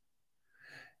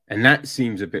 And that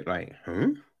seems a bit like, huh?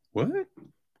 What?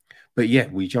 But yeah,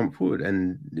 we jump forward,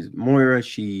 and Moira,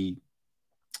 she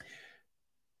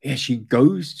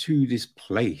goes to this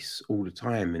place all the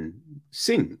time and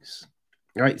sings,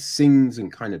 right? Sings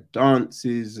and kind of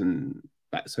dances, and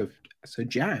that's her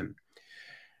jam.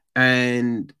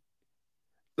 And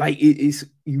like it is,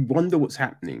 you wonder what's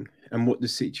happening and what the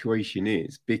situation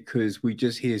is because we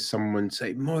just hear someone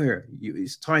say, Moira,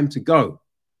 it's time to go.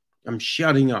 I'm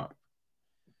shutting up.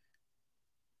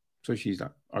 So she's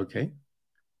like, okay.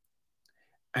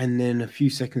 And then a few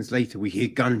seconds later, we hear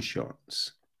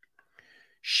gunshots.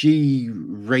 She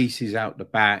races out the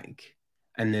back,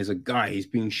 and there's a guy, he's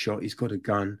being shot, he's got a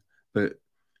gun, but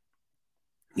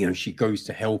she goes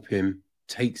to help him,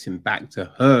 takes him back to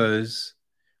hers,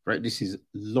 right? This is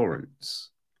Lawrence,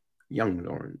 young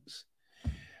Lawrence.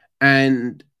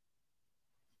 And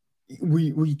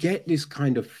we get this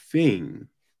kind of thing,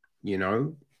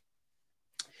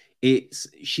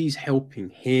 she's helping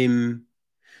him,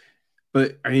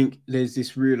 but I think there's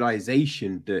this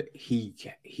realization that he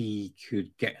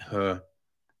could get her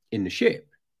in the ship,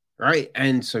 right?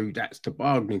 And so that's the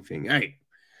bargaining thing. Hey,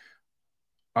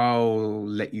 I'll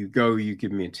let you go, you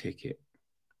give me a ticket.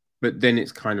 But then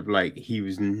it's kind of like he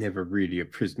was never really a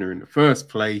prisoner in the first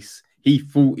place. He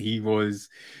thought he was,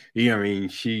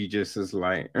 she just was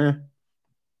like, eh.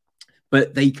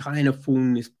 But they kind of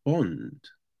form this bond.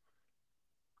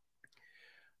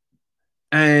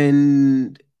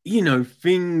 And,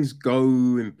 things go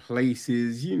in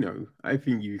places, I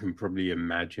think you can probably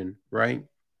imagine, right?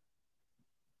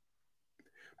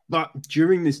 But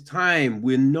during this time,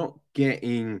 we're not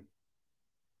getting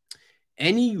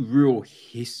any real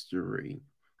history,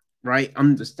 right?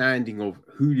 Understanding of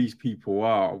who these people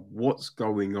are, what's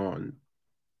going on,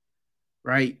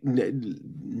 right?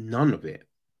 None of it.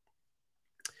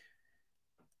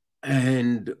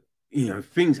 And,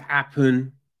 things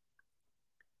happen,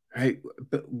 right?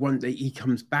 But one day he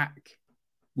comes back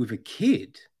with a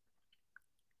kid.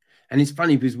 And it's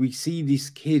funny because we see this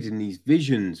kid in these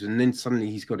visions, and then suddenly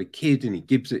he's got a kid and he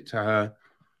gives it to her.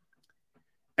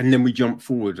 And then we jump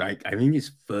forward, like, I think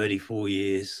it's 34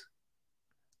 years,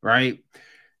 right?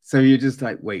 So you're just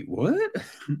like, wait, what?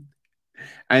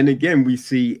 And again, we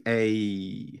see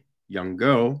a young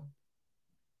girl,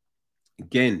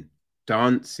 again,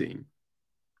 dancing,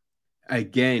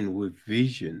 again with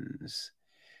visions,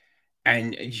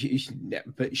 and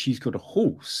but she's got a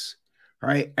horse,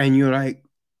 right? And you're like,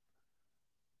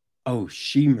 oh,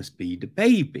 she must be the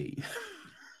baby.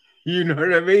 You know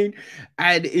what I mean?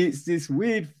 And it's this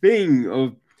weird thing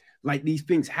of like these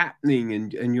things happening,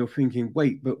 and you're thinking,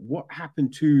 wait, but what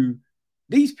happened to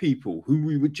these people who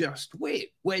we were just with?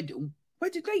 Where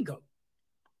did they go?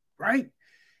 Right?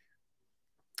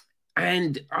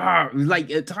 And like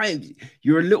at times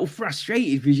you're a little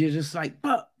frustrated because you're just like,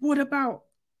 but what about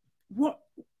what?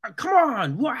 Come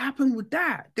on, what happened with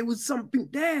that? There was something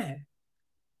there.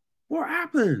 What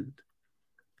happened?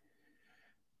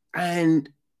 And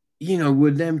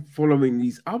we're then following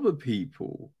these other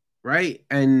people, right?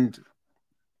 And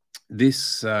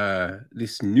this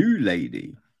new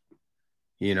lady,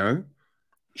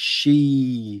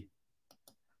 she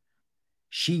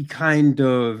kind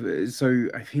of, so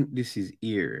I think this is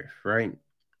Irith, right?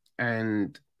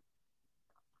 And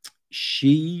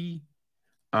she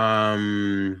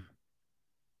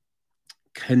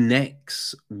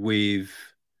connects with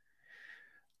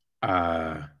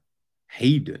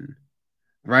Hayden,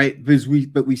 right? Because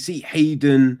we see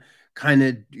Hayden kind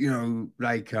of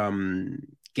like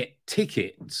get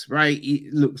tickets, right?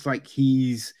 It looks like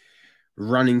he's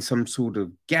running some sort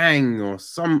of gang or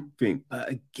something, but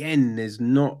again, there's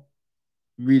not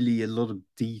really a lot of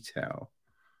detail.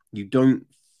 You don't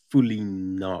fully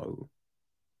know,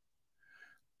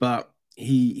 but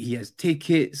he has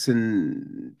tickets,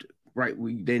 and right,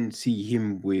 we then see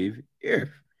him with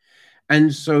Irith.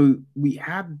 And so we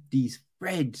have these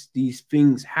threads, these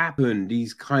things happen,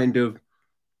 these kind of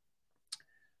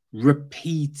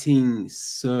repeating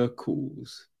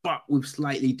circles, but with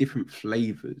slightly different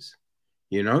flavors,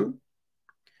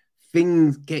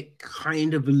 Things get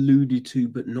kind of alluded to,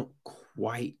 but not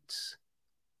quite.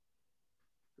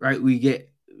 Right? We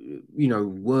get,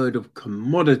 word of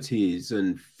commodities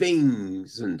and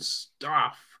things and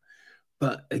stuff.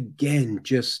 But again,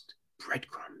 just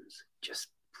breadcrumbs.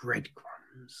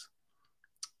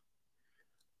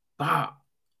 But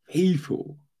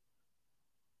people,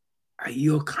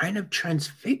 you're kind of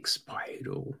transfixed by it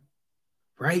all,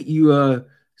 right? You are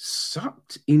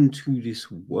sucked into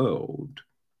this world.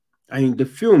 I mean, the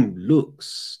film looks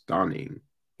stunning.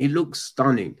 It looks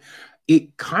stunning.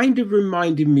 It kind of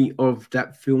reminded me of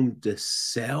that film, The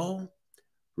Cell.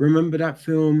 Remember that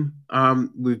film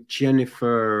with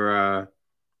Jennifer?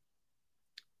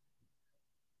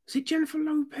 Is it Jennifer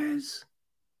Lopez?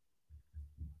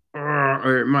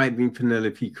 Or it might be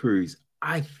Penelope Cruz.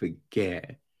 I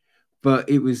forget. But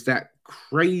it was that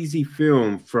crazy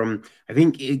film from, I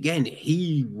think, again, I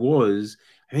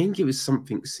think it was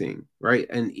Something Sing, right?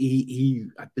 And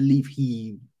I believe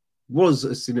he was a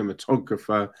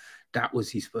cinematographer. That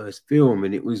was his first film,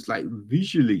 and it was like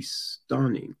visually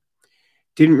stunning.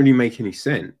 Didn't really make any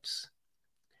sense.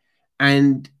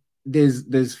 And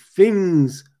there's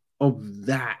things of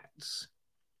that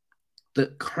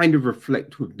kind of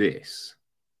reflect with this,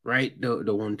 right?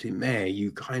 The Wanted Mayor,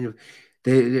 you kind of,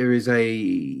 there is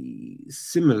a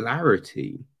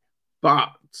similarity,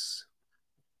 but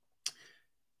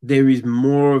there is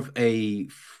more of a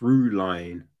through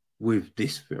line with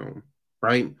this film,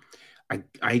 right?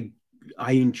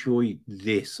 I enjoy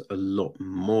this a lot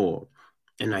more.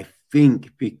 And I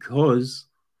think because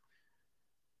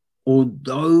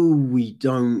although we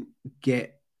don't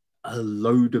get a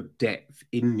load of depth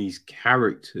in these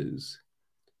characters,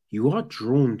 you are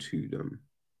drawn to them,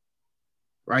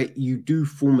 right? You do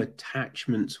form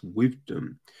attachments with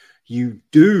them. You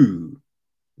do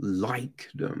like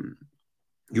them.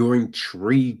 You're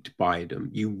intrigued by them.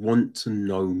 You want to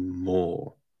know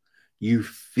more. You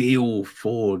feel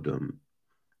for them,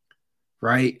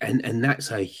 right? And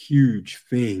that's a huge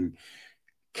thing.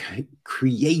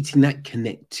 Creating that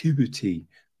connectivity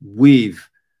with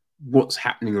what's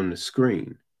happening on the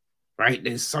screen, right?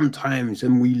 There's sometimes,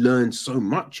 and we learn so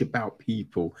much about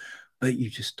people, but you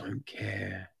just don't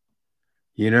care.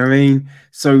 You know what I mean?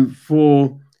 So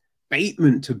for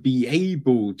Bateman to be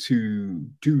able to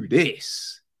do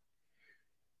this,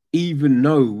 even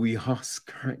though we are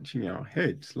scratching our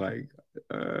heads like,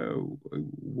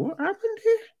 what happened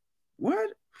here? What?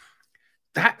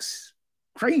 That's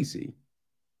crazy.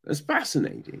 That's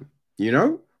fascinating,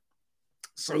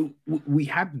 So we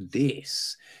have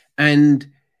this, and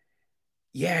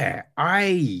yeah,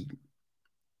 I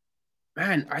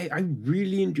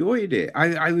really enjoyed it.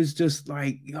 I was just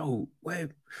like, yo,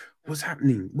 what's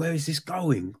happening? Where is this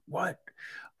going? What?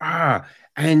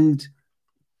 And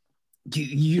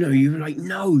you're like,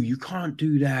 no, you can't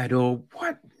do that, or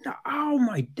what? Oh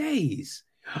my days.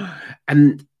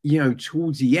 And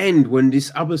towards the end, when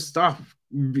this other stuff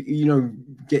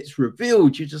gets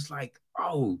revealed, you're just like,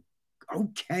 oh,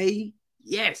 okay,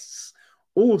 yes,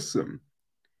 awesome.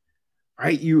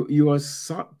 Right? You are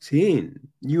sucked in.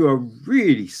 You are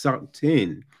really sucked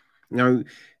in. There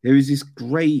is this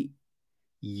great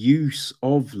use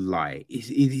of light.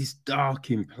 It is dark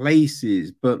in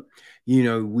places, but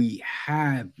we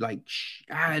have like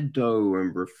shadow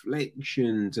and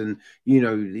reflections, and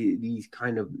these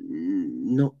kind of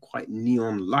not quite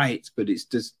neon lights, but it's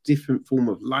just different form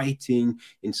of lighting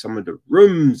in some of the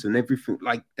rooms and everything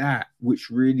like that, which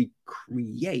really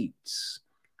creates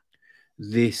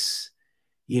this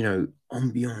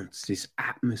ambiance, this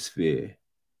atmosphere,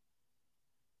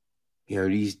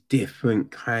 these different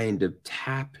kind of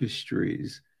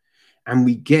tapestries. And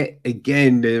we get,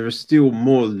 again, there are still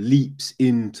more leaps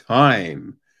in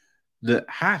time that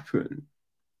happen.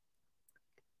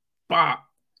 But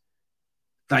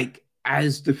like,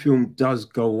 as the film does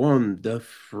go on, the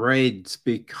threads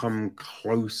become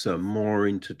closer, more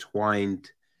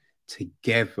intertwined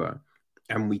together,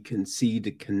 and we can see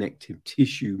the connective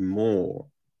tissue more.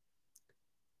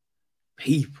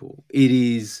 People, it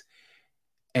is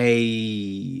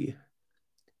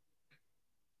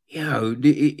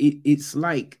it's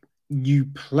like you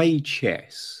play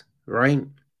chess, right?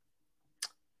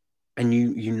 And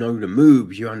you know the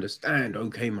moves, you understand,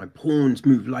 okay, my pawns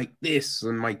move like this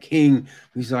and my king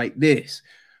moves like this.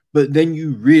 But then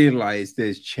you realize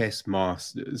there's chess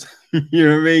masters, you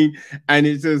know what I mean? And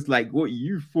it's just like what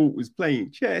you thought was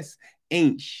playing chess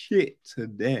ain't shit to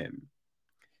them.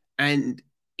 And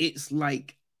it's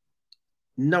like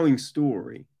knowing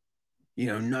story,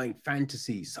 knowing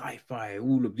fantasy, sci-fi,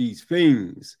 all of these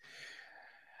things.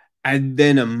 And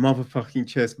then a motherfucking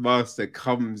chess master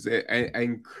comes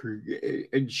and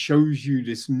shows you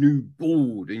this new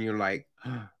board, and you're like,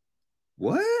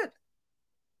 what?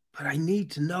 But I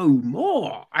need to know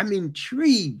more. I'm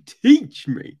intrigued. Teach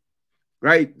me.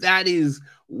 Right? That is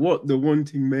what The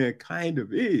Wanting Mayor kind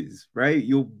of is, right?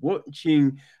 You're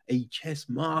watching a chess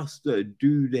master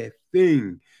do their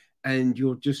thing, and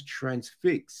you're just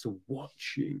transfixed to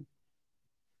watching,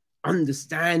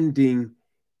 understanding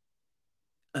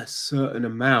a certain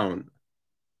amount,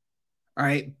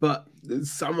 right? But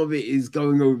some of it is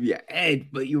going over your head,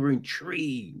 but you're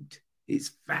intrigued.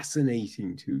 It's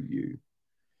fascinating to you,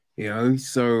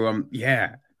 So,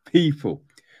 yeah, people,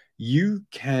 you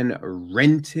can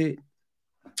rent it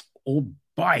or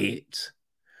buy it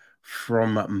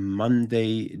from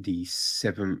Monday, the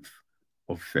 7th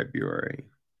of February.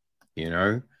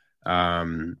 Yeah,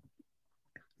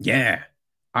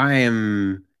 I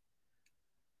am,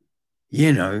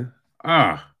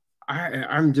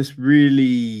 I'm just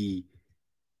really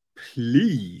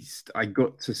pleased I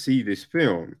got to see this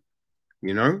film.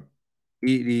 It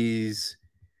is,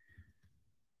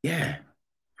 yeah,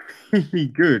 really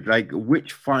good. Like,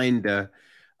 Witchfinder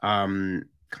kind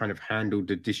of handled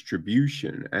the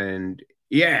distribution, and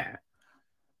yeah,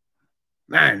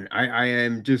 man, I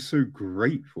am just so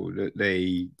grateful that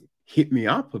they hit me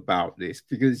up about this,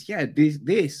 because yeah,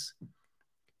 this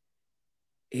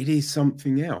it is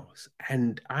something else,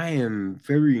 and I am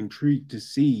very intrigued to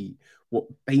see what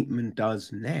Bateman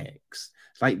does next.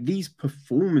 Like, these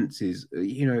performances,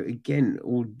 again,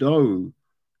 although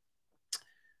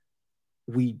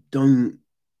we don't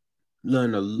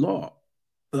learn a lot,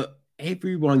 but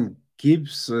everyone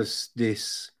gives us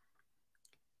this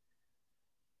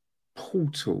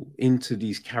portal into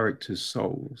these characters'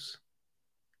 souls.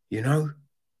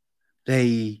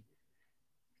 They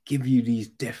give you these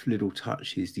deft little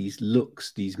touches, these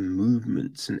looks, these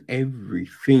movements, and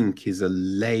everything is a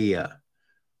layer,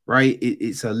 right?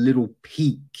 It's a little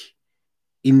peek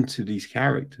into these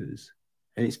characters,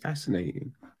 and it's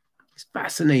fascinating. It's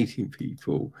fascinating,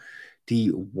 people.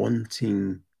 The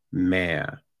Wanting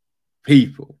Mayor.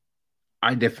 People,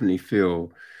 I definitely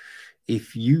feel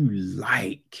if you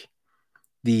like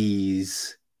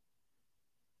these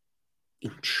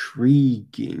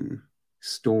intriguing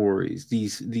stories,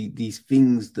 these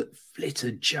things that flitter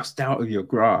just out of your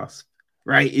grasp,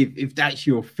 right? If that's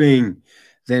your thing,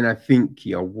 then I think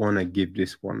you'll want to give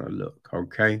this one a look,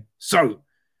 okay? So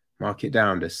mark it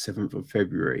down, the 7th of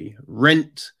February.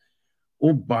 Rent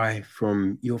or buy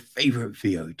from your favorite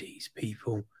VODs,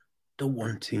 people. The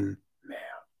Wanting Mayor.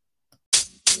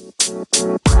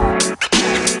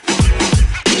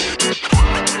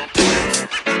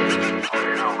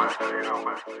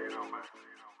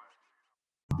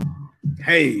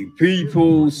 Hey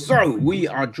people, so we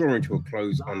are drawing to a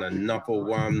close on another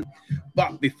one,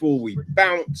 but before we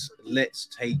bounce, let's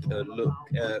take a look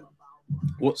at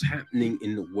what's happening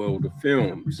in the world of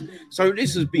films. So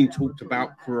this has been talked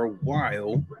about for a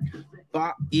while,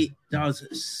 but it does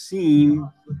seem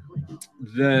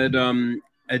that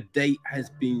a date has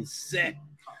been set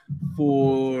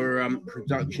for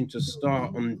production to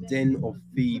start on Den of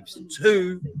Thieves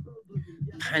 2,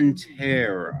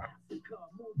 Pantera.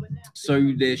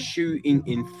 So they're shooting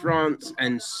in France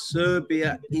and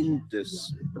Serbia in the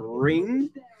spring.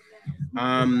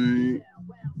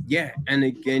 Yeah, and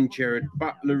again, Jared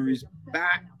Butler is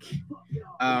back.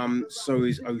 So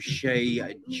is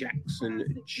O'Shea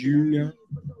Jackson Jr.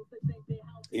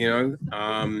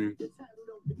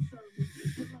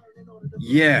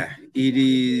 Yeah, it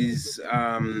is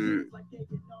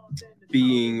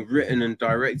being written and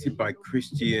directed by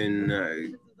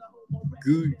Christian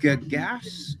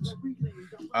Gugagast.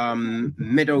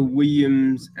 Meadow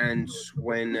Williams and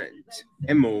Swen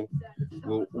Temmel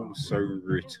will also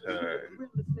return.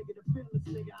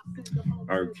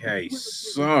 Okay,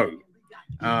 so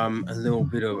a little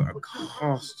bit of a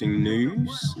casting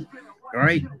news. All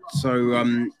right, so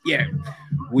yeah,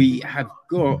 we have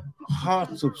got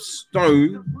Heart of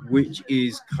Stone, which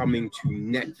is coming to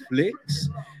Netflix,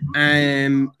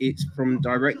 and it's from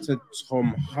director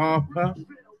Tom Harper,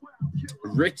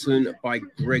 written by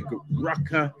Greg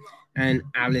Rucka and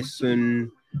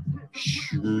Alison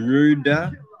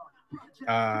Schroeder.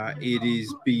 It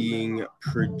is being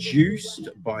produced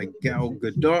by Gal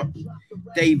Gadot,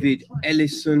 David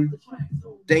Ellison,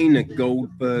 Dana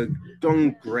Goldberg,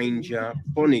 Don Granger,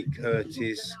 Bonnie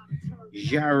Curtis,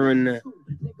 Sharon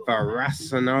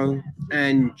Farasano,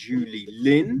 and Julie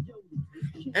Lynn.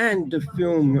 And the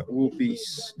film will be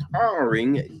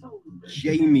starring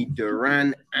Jamie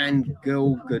Duran and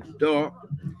Gal Gadot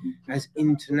as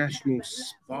international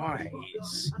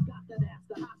spies.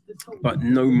 But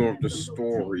no more of the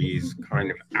story is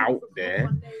kind of out there.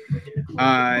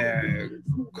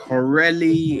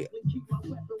 Corelli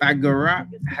Bagarat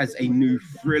has a new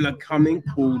thriller coming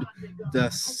called The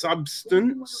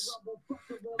Substance.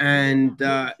 And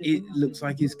it looks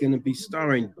like it's going to be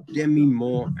starring Demi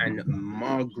Moore and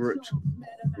Margaret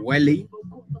Qualley.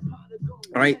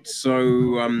 Right,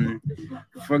 so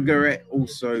Fagaret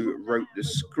also wrote the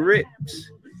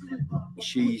script.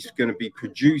 She's going to be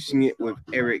producing it with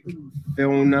Eric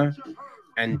Filner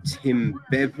and Tim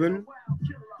Bevan.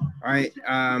 Right,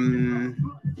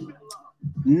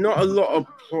 not a lot of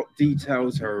plot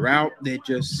details are out. They're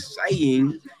just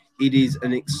saying it is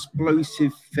an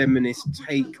explosive feminist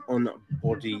take on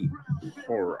body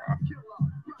horror.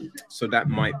 So that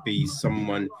might be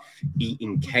someone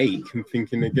eating cake and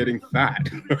thinking they're getting fat.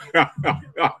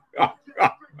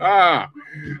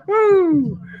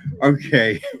 Woo.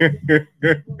 Okay.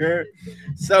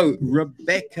 So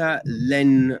Rebecca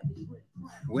Len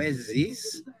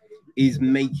Quezis is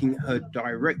making her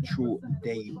directorial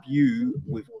debut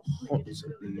with Hot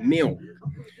Milk.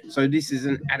 So this is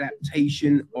an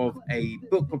adaptation of a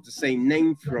book of the same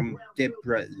name from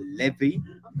Deborah Levy.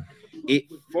 It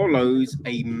follows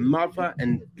a mother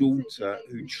and daughter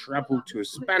who travel to a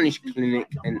Spanish clinic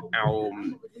in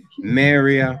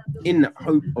Almeria in the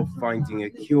hope of finding a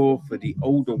cure for the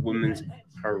older woman's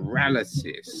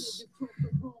paralysis.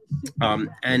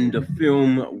 And the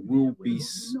film will be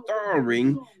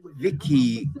starring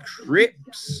Vicky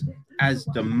Krieps as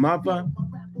the mother,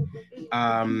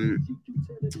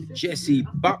 Jessie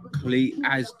Buckley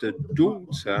as the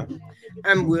daughter,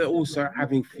 and we're also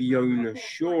having Fiona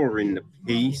Shaw in the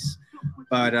piece.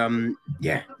 But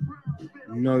yeah,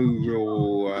 no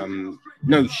real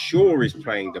no, Shaw is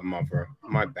playing the mother.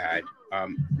 My bad.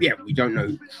 Yeah, we don't know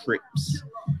who Cripps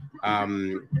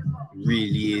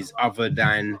really is, other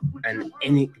than an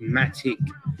enigmatic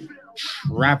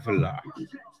traveler.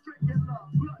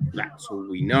 That's all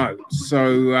we know.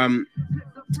 So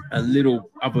a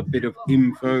little other bit of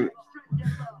info.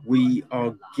 We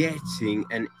are getting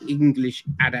an English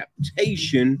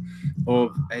adaptation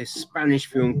of a Spanish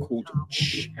film called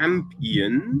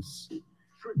Champions,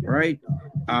 right?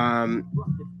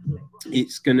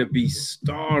 It's going to be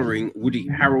starring Woody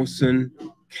Harrelson,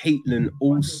 Caitlin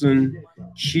Olsen,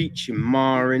 Cheech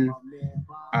Marin,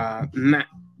 Matt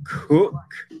Cook,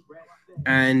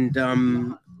 and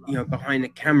you know, behind the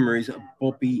camera is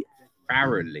Bobby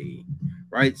Farrelly,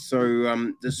 right?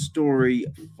 So the story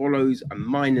follows a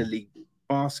minor league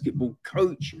basketball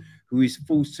coach who is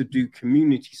forced to do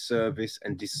community service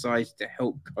and decides to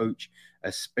help coach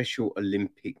a Special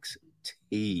Olympics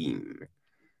team.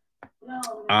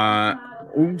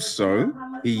 Also,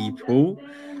 people,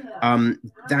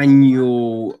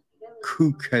 Daniel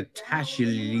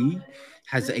Kukatashvili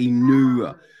has a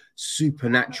new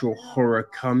supernatural horror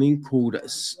coming called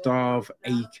Starve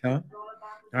Acre.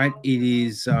 Right, it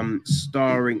is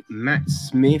starring Matt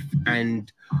Smith and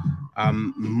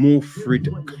Morfred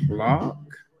Clark.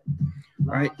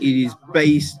 Right, it is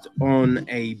based on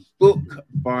a book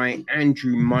by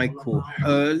Andrew Michael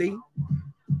Hurley,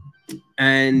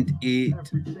 and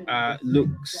it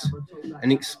looks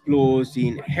and explores the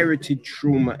inherited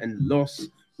trauma and loss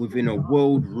within a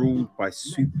world ruled by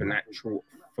supernatural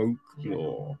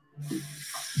folklore.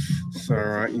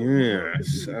 So,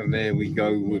 yes, and there we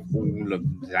go with all of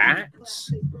that.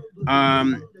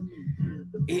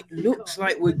 It looks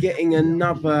like we're getting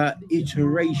another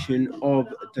iteration of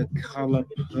the color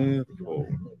purple.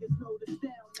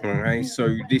 All right,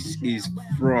 so this is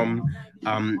from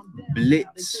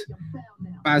Blitz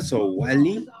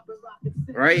Bazawali,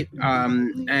 right?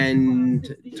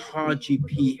 And Taji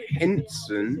P.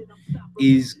 Henson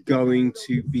is going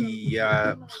to be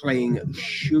playing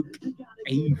Shook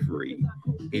Avery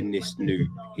in this new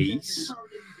piece.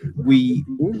 We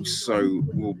also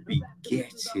will be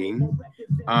getting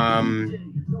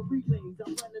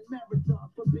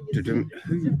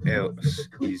who else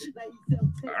is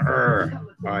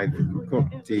I've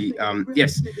got the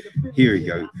yes, here we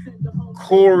go.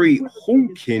 Corey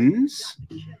Hawkins,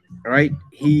 right?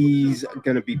 He's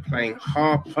going to be playing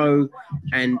Harpo,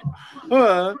 and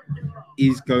Her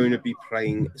is going to be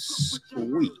playing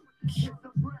Squeak.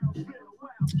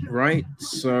 Right,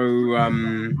 so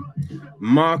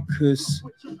Marcus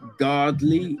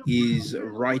Gardley is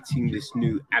writing this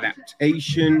new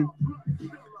adaptation,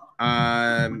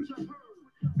 and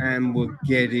we're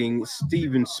getting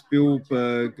Steven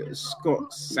Spielberg,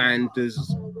 Scott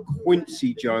Sanders,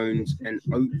 Quincy Jones, and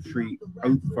Oprah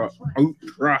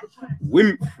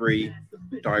Winfrey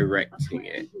directing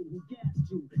it.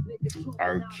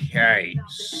 Okay,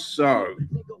 so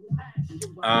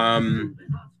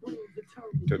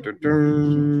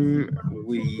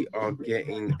we are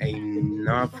getting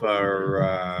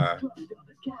another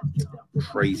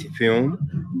crazy film,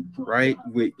 right?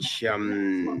 Which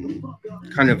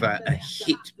kind of a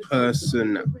hit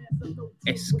person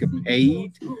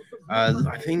escapade.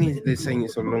 I think they're saying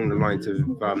it's along the lines of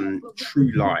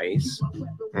True Lies.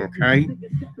 Okay,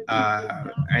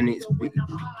 and it's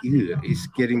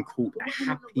getting called a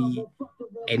happy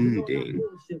ending.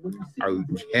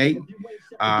 Okay.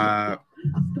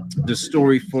 The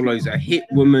story follows a hit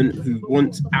woman who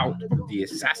wants out of the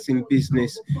assassin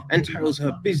business and tells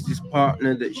her business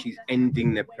partner that she's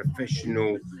ending their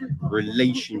personal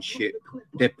relationship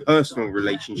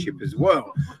as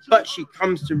well. But she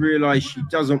comes to realize she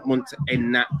doesn't want to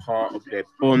end that part of their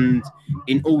bond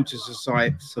in order to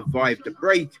survive the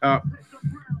breakup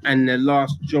and their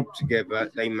last job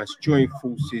together. They must join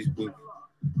forces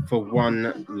for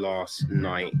one last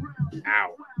night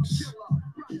out.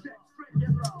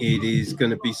 It is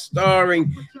going to be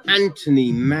starring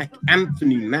Anthony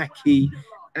Mackie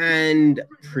and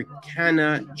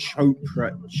Priyanka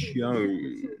Chopra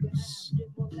Jones.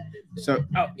 So,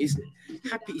 it's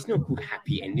happy. It's not called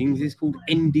Happy Endings. It's called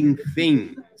Ending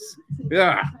Things.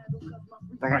 Yeah,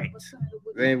 right.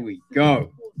 There we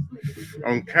go.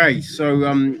 Okay, so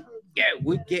yeah,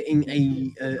 we're getting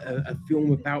a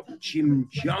film about Jim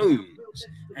Jones.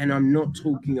 And I'm not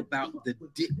talking about the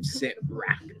Dipset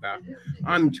rapper.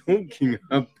 I'm talking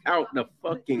about the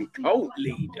fucking cult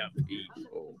leader,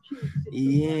 people.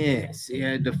 Yes,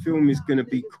 yeah, the film is going to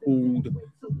be called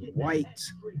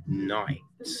White Knight.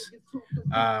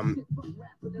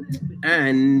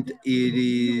 And it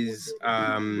is,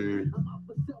 oh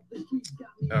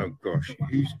gosh,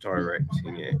 who's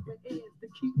directing it?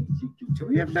 Do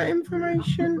we have that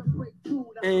information?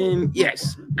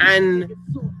 Yes, Anne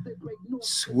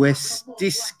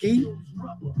Swestisky,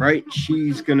 right?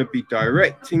 She's going to be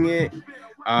directing it.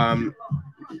 And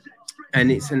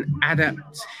it's an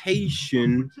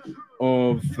adaptation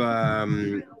of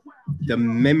the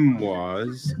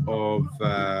memoirs of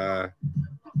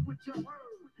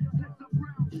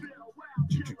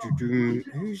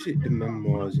who's it? The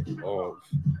memoirs of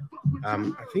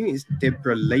I think it's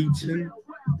Deborah Layton.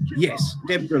 Yes,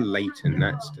 Deborah Layton,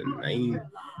 that's the name.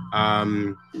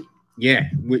 Yeah,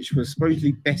 which was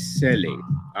supposedly best-selling,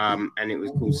 and it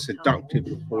was called Seductive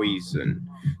Poison.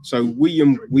 So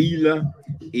William Wheeler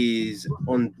is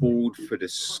on board for the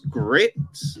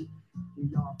script.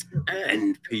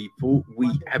 And people,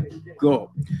 we have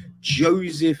got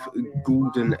Joseph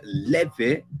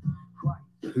Gordon-Levitt,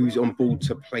 who's on board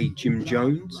to play Jim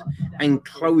Jones, and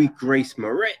Chloe Grace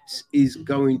Moretz is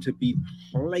going to be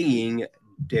playing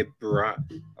Deborah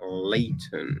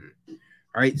Layton.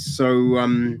 All right, so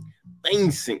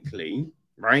basically,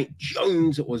 right,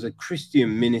 Jones was a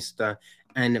Christian minister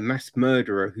and a mass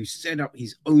murderer who set up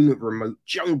his own remote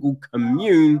jungle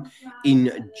commune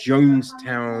in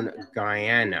Jonestown,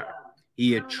 Guyana.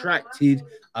 He attracted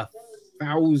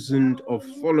 1,000 of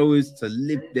followers to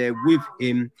live there with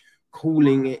him,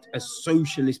 calling it a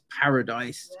socialist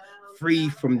paradise free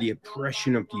from the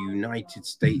oppression of the United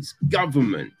States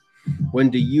government. When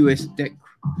the US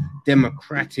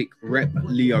Democratic Rep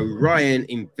Leo Ryan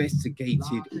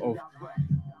investigated of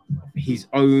his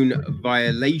own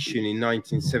violation in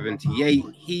 1978,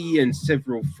 he and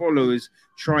several followers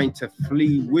trying to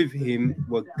flee with him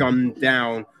were gunned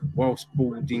down whilst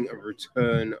boarding a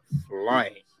return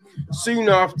flight. Soon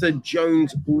after,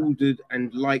 Jones ordered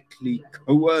and likely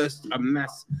coerced a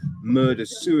mass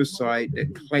murder-suicide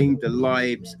that claimed the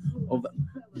lives of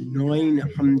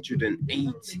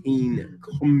 918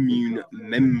 commune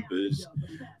members,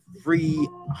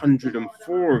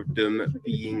 304 of them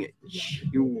being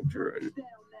children.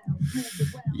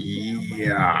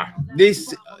 Yeah,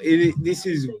 this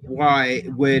is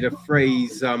where the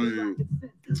phrase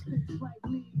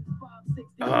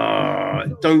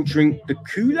don't drink the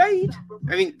Kool-Aid,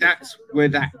 I think that's where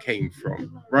that came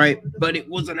from, right? But it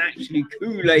wasn't actually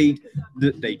Kool-Aid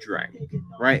that they drank,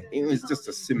 right? It was just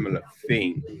a similar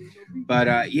thing.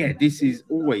 But yeah, this is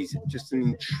always just an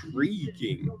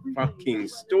intriguing fucking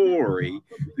story,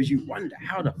 because you wonder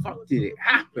how the fuck did it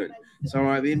happen. So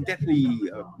I mean, definitely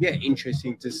yeah,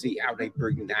 interesting to see how they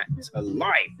bring that to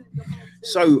life.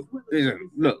 So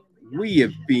look, we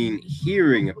have been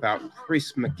hearing about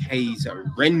Chris McKay's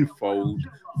Renfield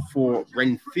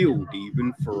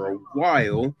even for a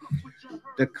while.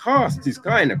 The cast is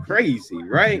kind of crazy,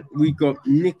 right? We got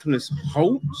Nicholas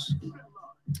Hoult,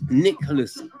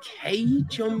 Nicolas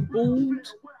Cage on board,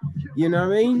 you know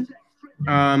what I mean?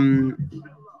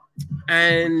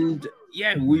 And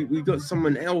yeah, we got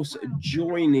someone else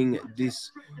joining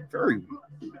this very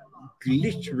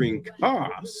glittering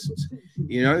cast,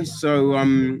 you know. So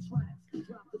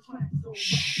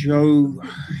Shohreh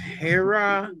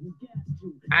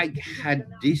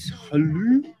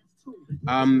Aghdashloo,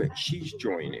 she's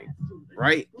joining,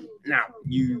 right? Now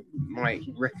you might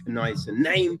recognize the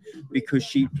name because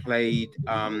she played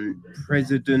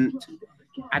President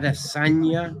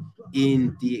Adesanya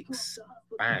in The Expanse.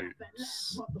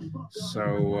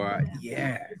 So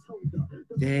yeah,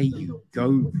 there you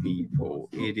go, people.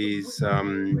 It is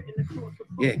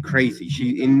yeah, crazy.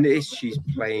 She's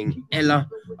playing Ella,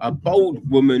 a bold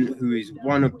woman who is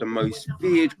one of the most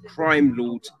feared crime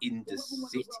lords in the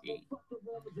city.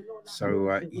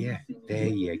 So yeah, there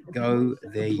you go.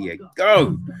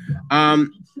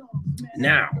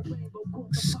 Now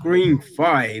Scream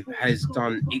 5 has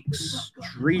done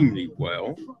extremely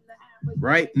well,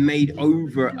 right? Made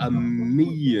over $1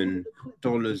 million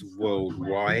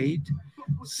worldwide.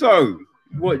 So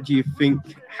what do you think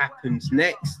happens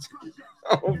next?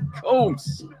 Of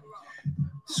course,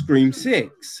 Scream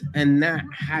 6, and that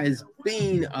has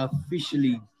been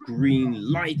officially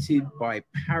green lighted by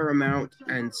Paramount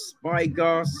and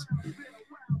Spyglass.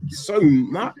 So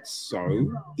much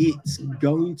so, it's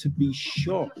going to be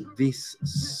shot this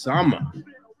summer.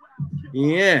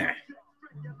 Yeah,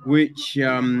 which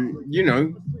you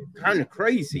know, kind of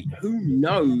crazy. Who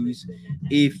knows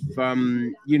if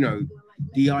you know,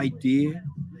 the idea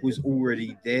was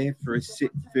already there for a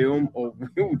sit film, or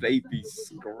will they be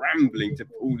scrambling to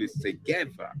pull this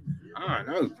together? I don't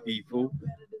know, people.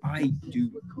 I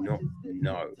do not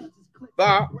know.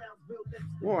 But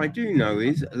what I do know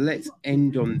is, let's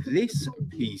end on this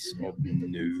piece of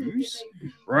news,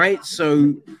 right?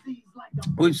 So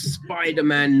with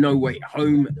Spider-Man No Way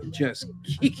Home just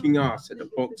kicking ass at the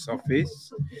box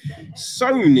office,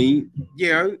 Sony,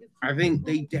 you know, I think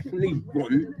they definitely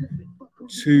want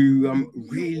to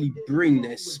really bring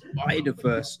their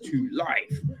Spider-Verse to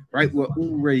life, right? We're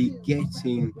already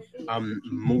getting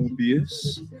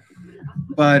Morbius,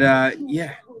 but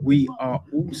yeah, we are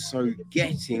also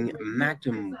getting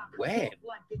Madam Web.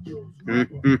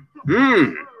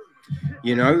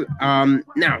 You know,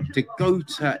 now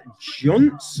Dakota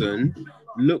Johnson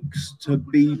looks to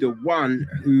be the one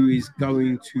who is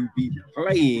going to be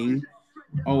playing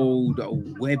old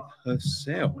Web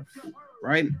herself,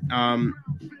 right?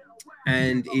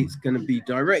 And it's going to be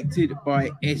directed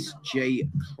by S.J.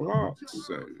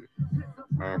 Clarkson.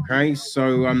 Okay,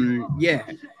 so yeah,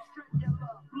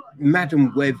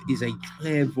 Madam Web is a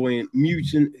clairvoyant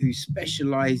mutant who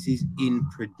specializes in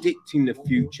predicting the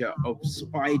future of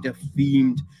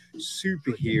spider-themed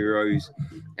superheroes,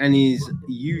 and is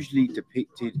usually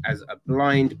depicted as a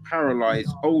blind,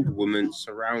 paralyzed old woman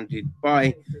surrounded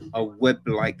by a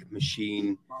web-like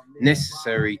machine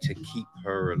necessary to keep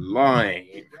her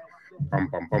alive. Bum,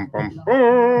 bum, bum, bum,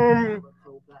 bum.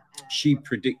 She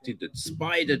predicted that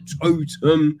Spider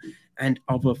Totem and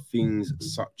other things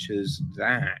such as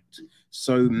that.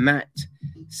 So Matt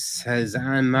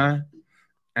Sazama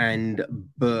and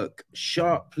Burke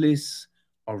Sharpless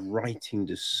are writing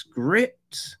the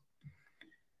script.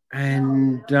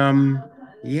 And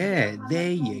yeah,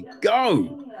 there you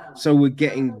go. So we're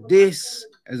getting this,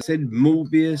 as I said,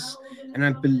 Morbius, and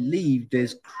I believe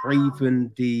there's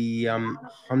Craven the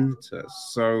Hunter.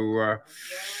 So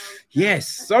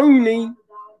yes, Sony,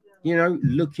 you know,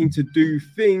 looking to do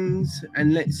things,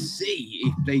 and let's see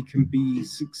if they can be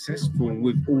successful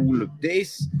with all of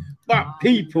this. But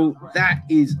people, that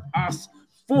is us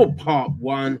for part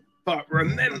one. But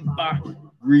remember,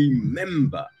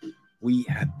 we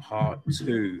have part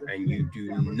two, and you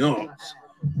do not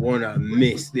want to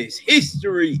miss this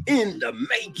history in the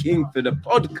making for the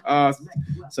podcast.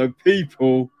 So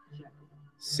people,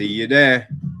 see you there.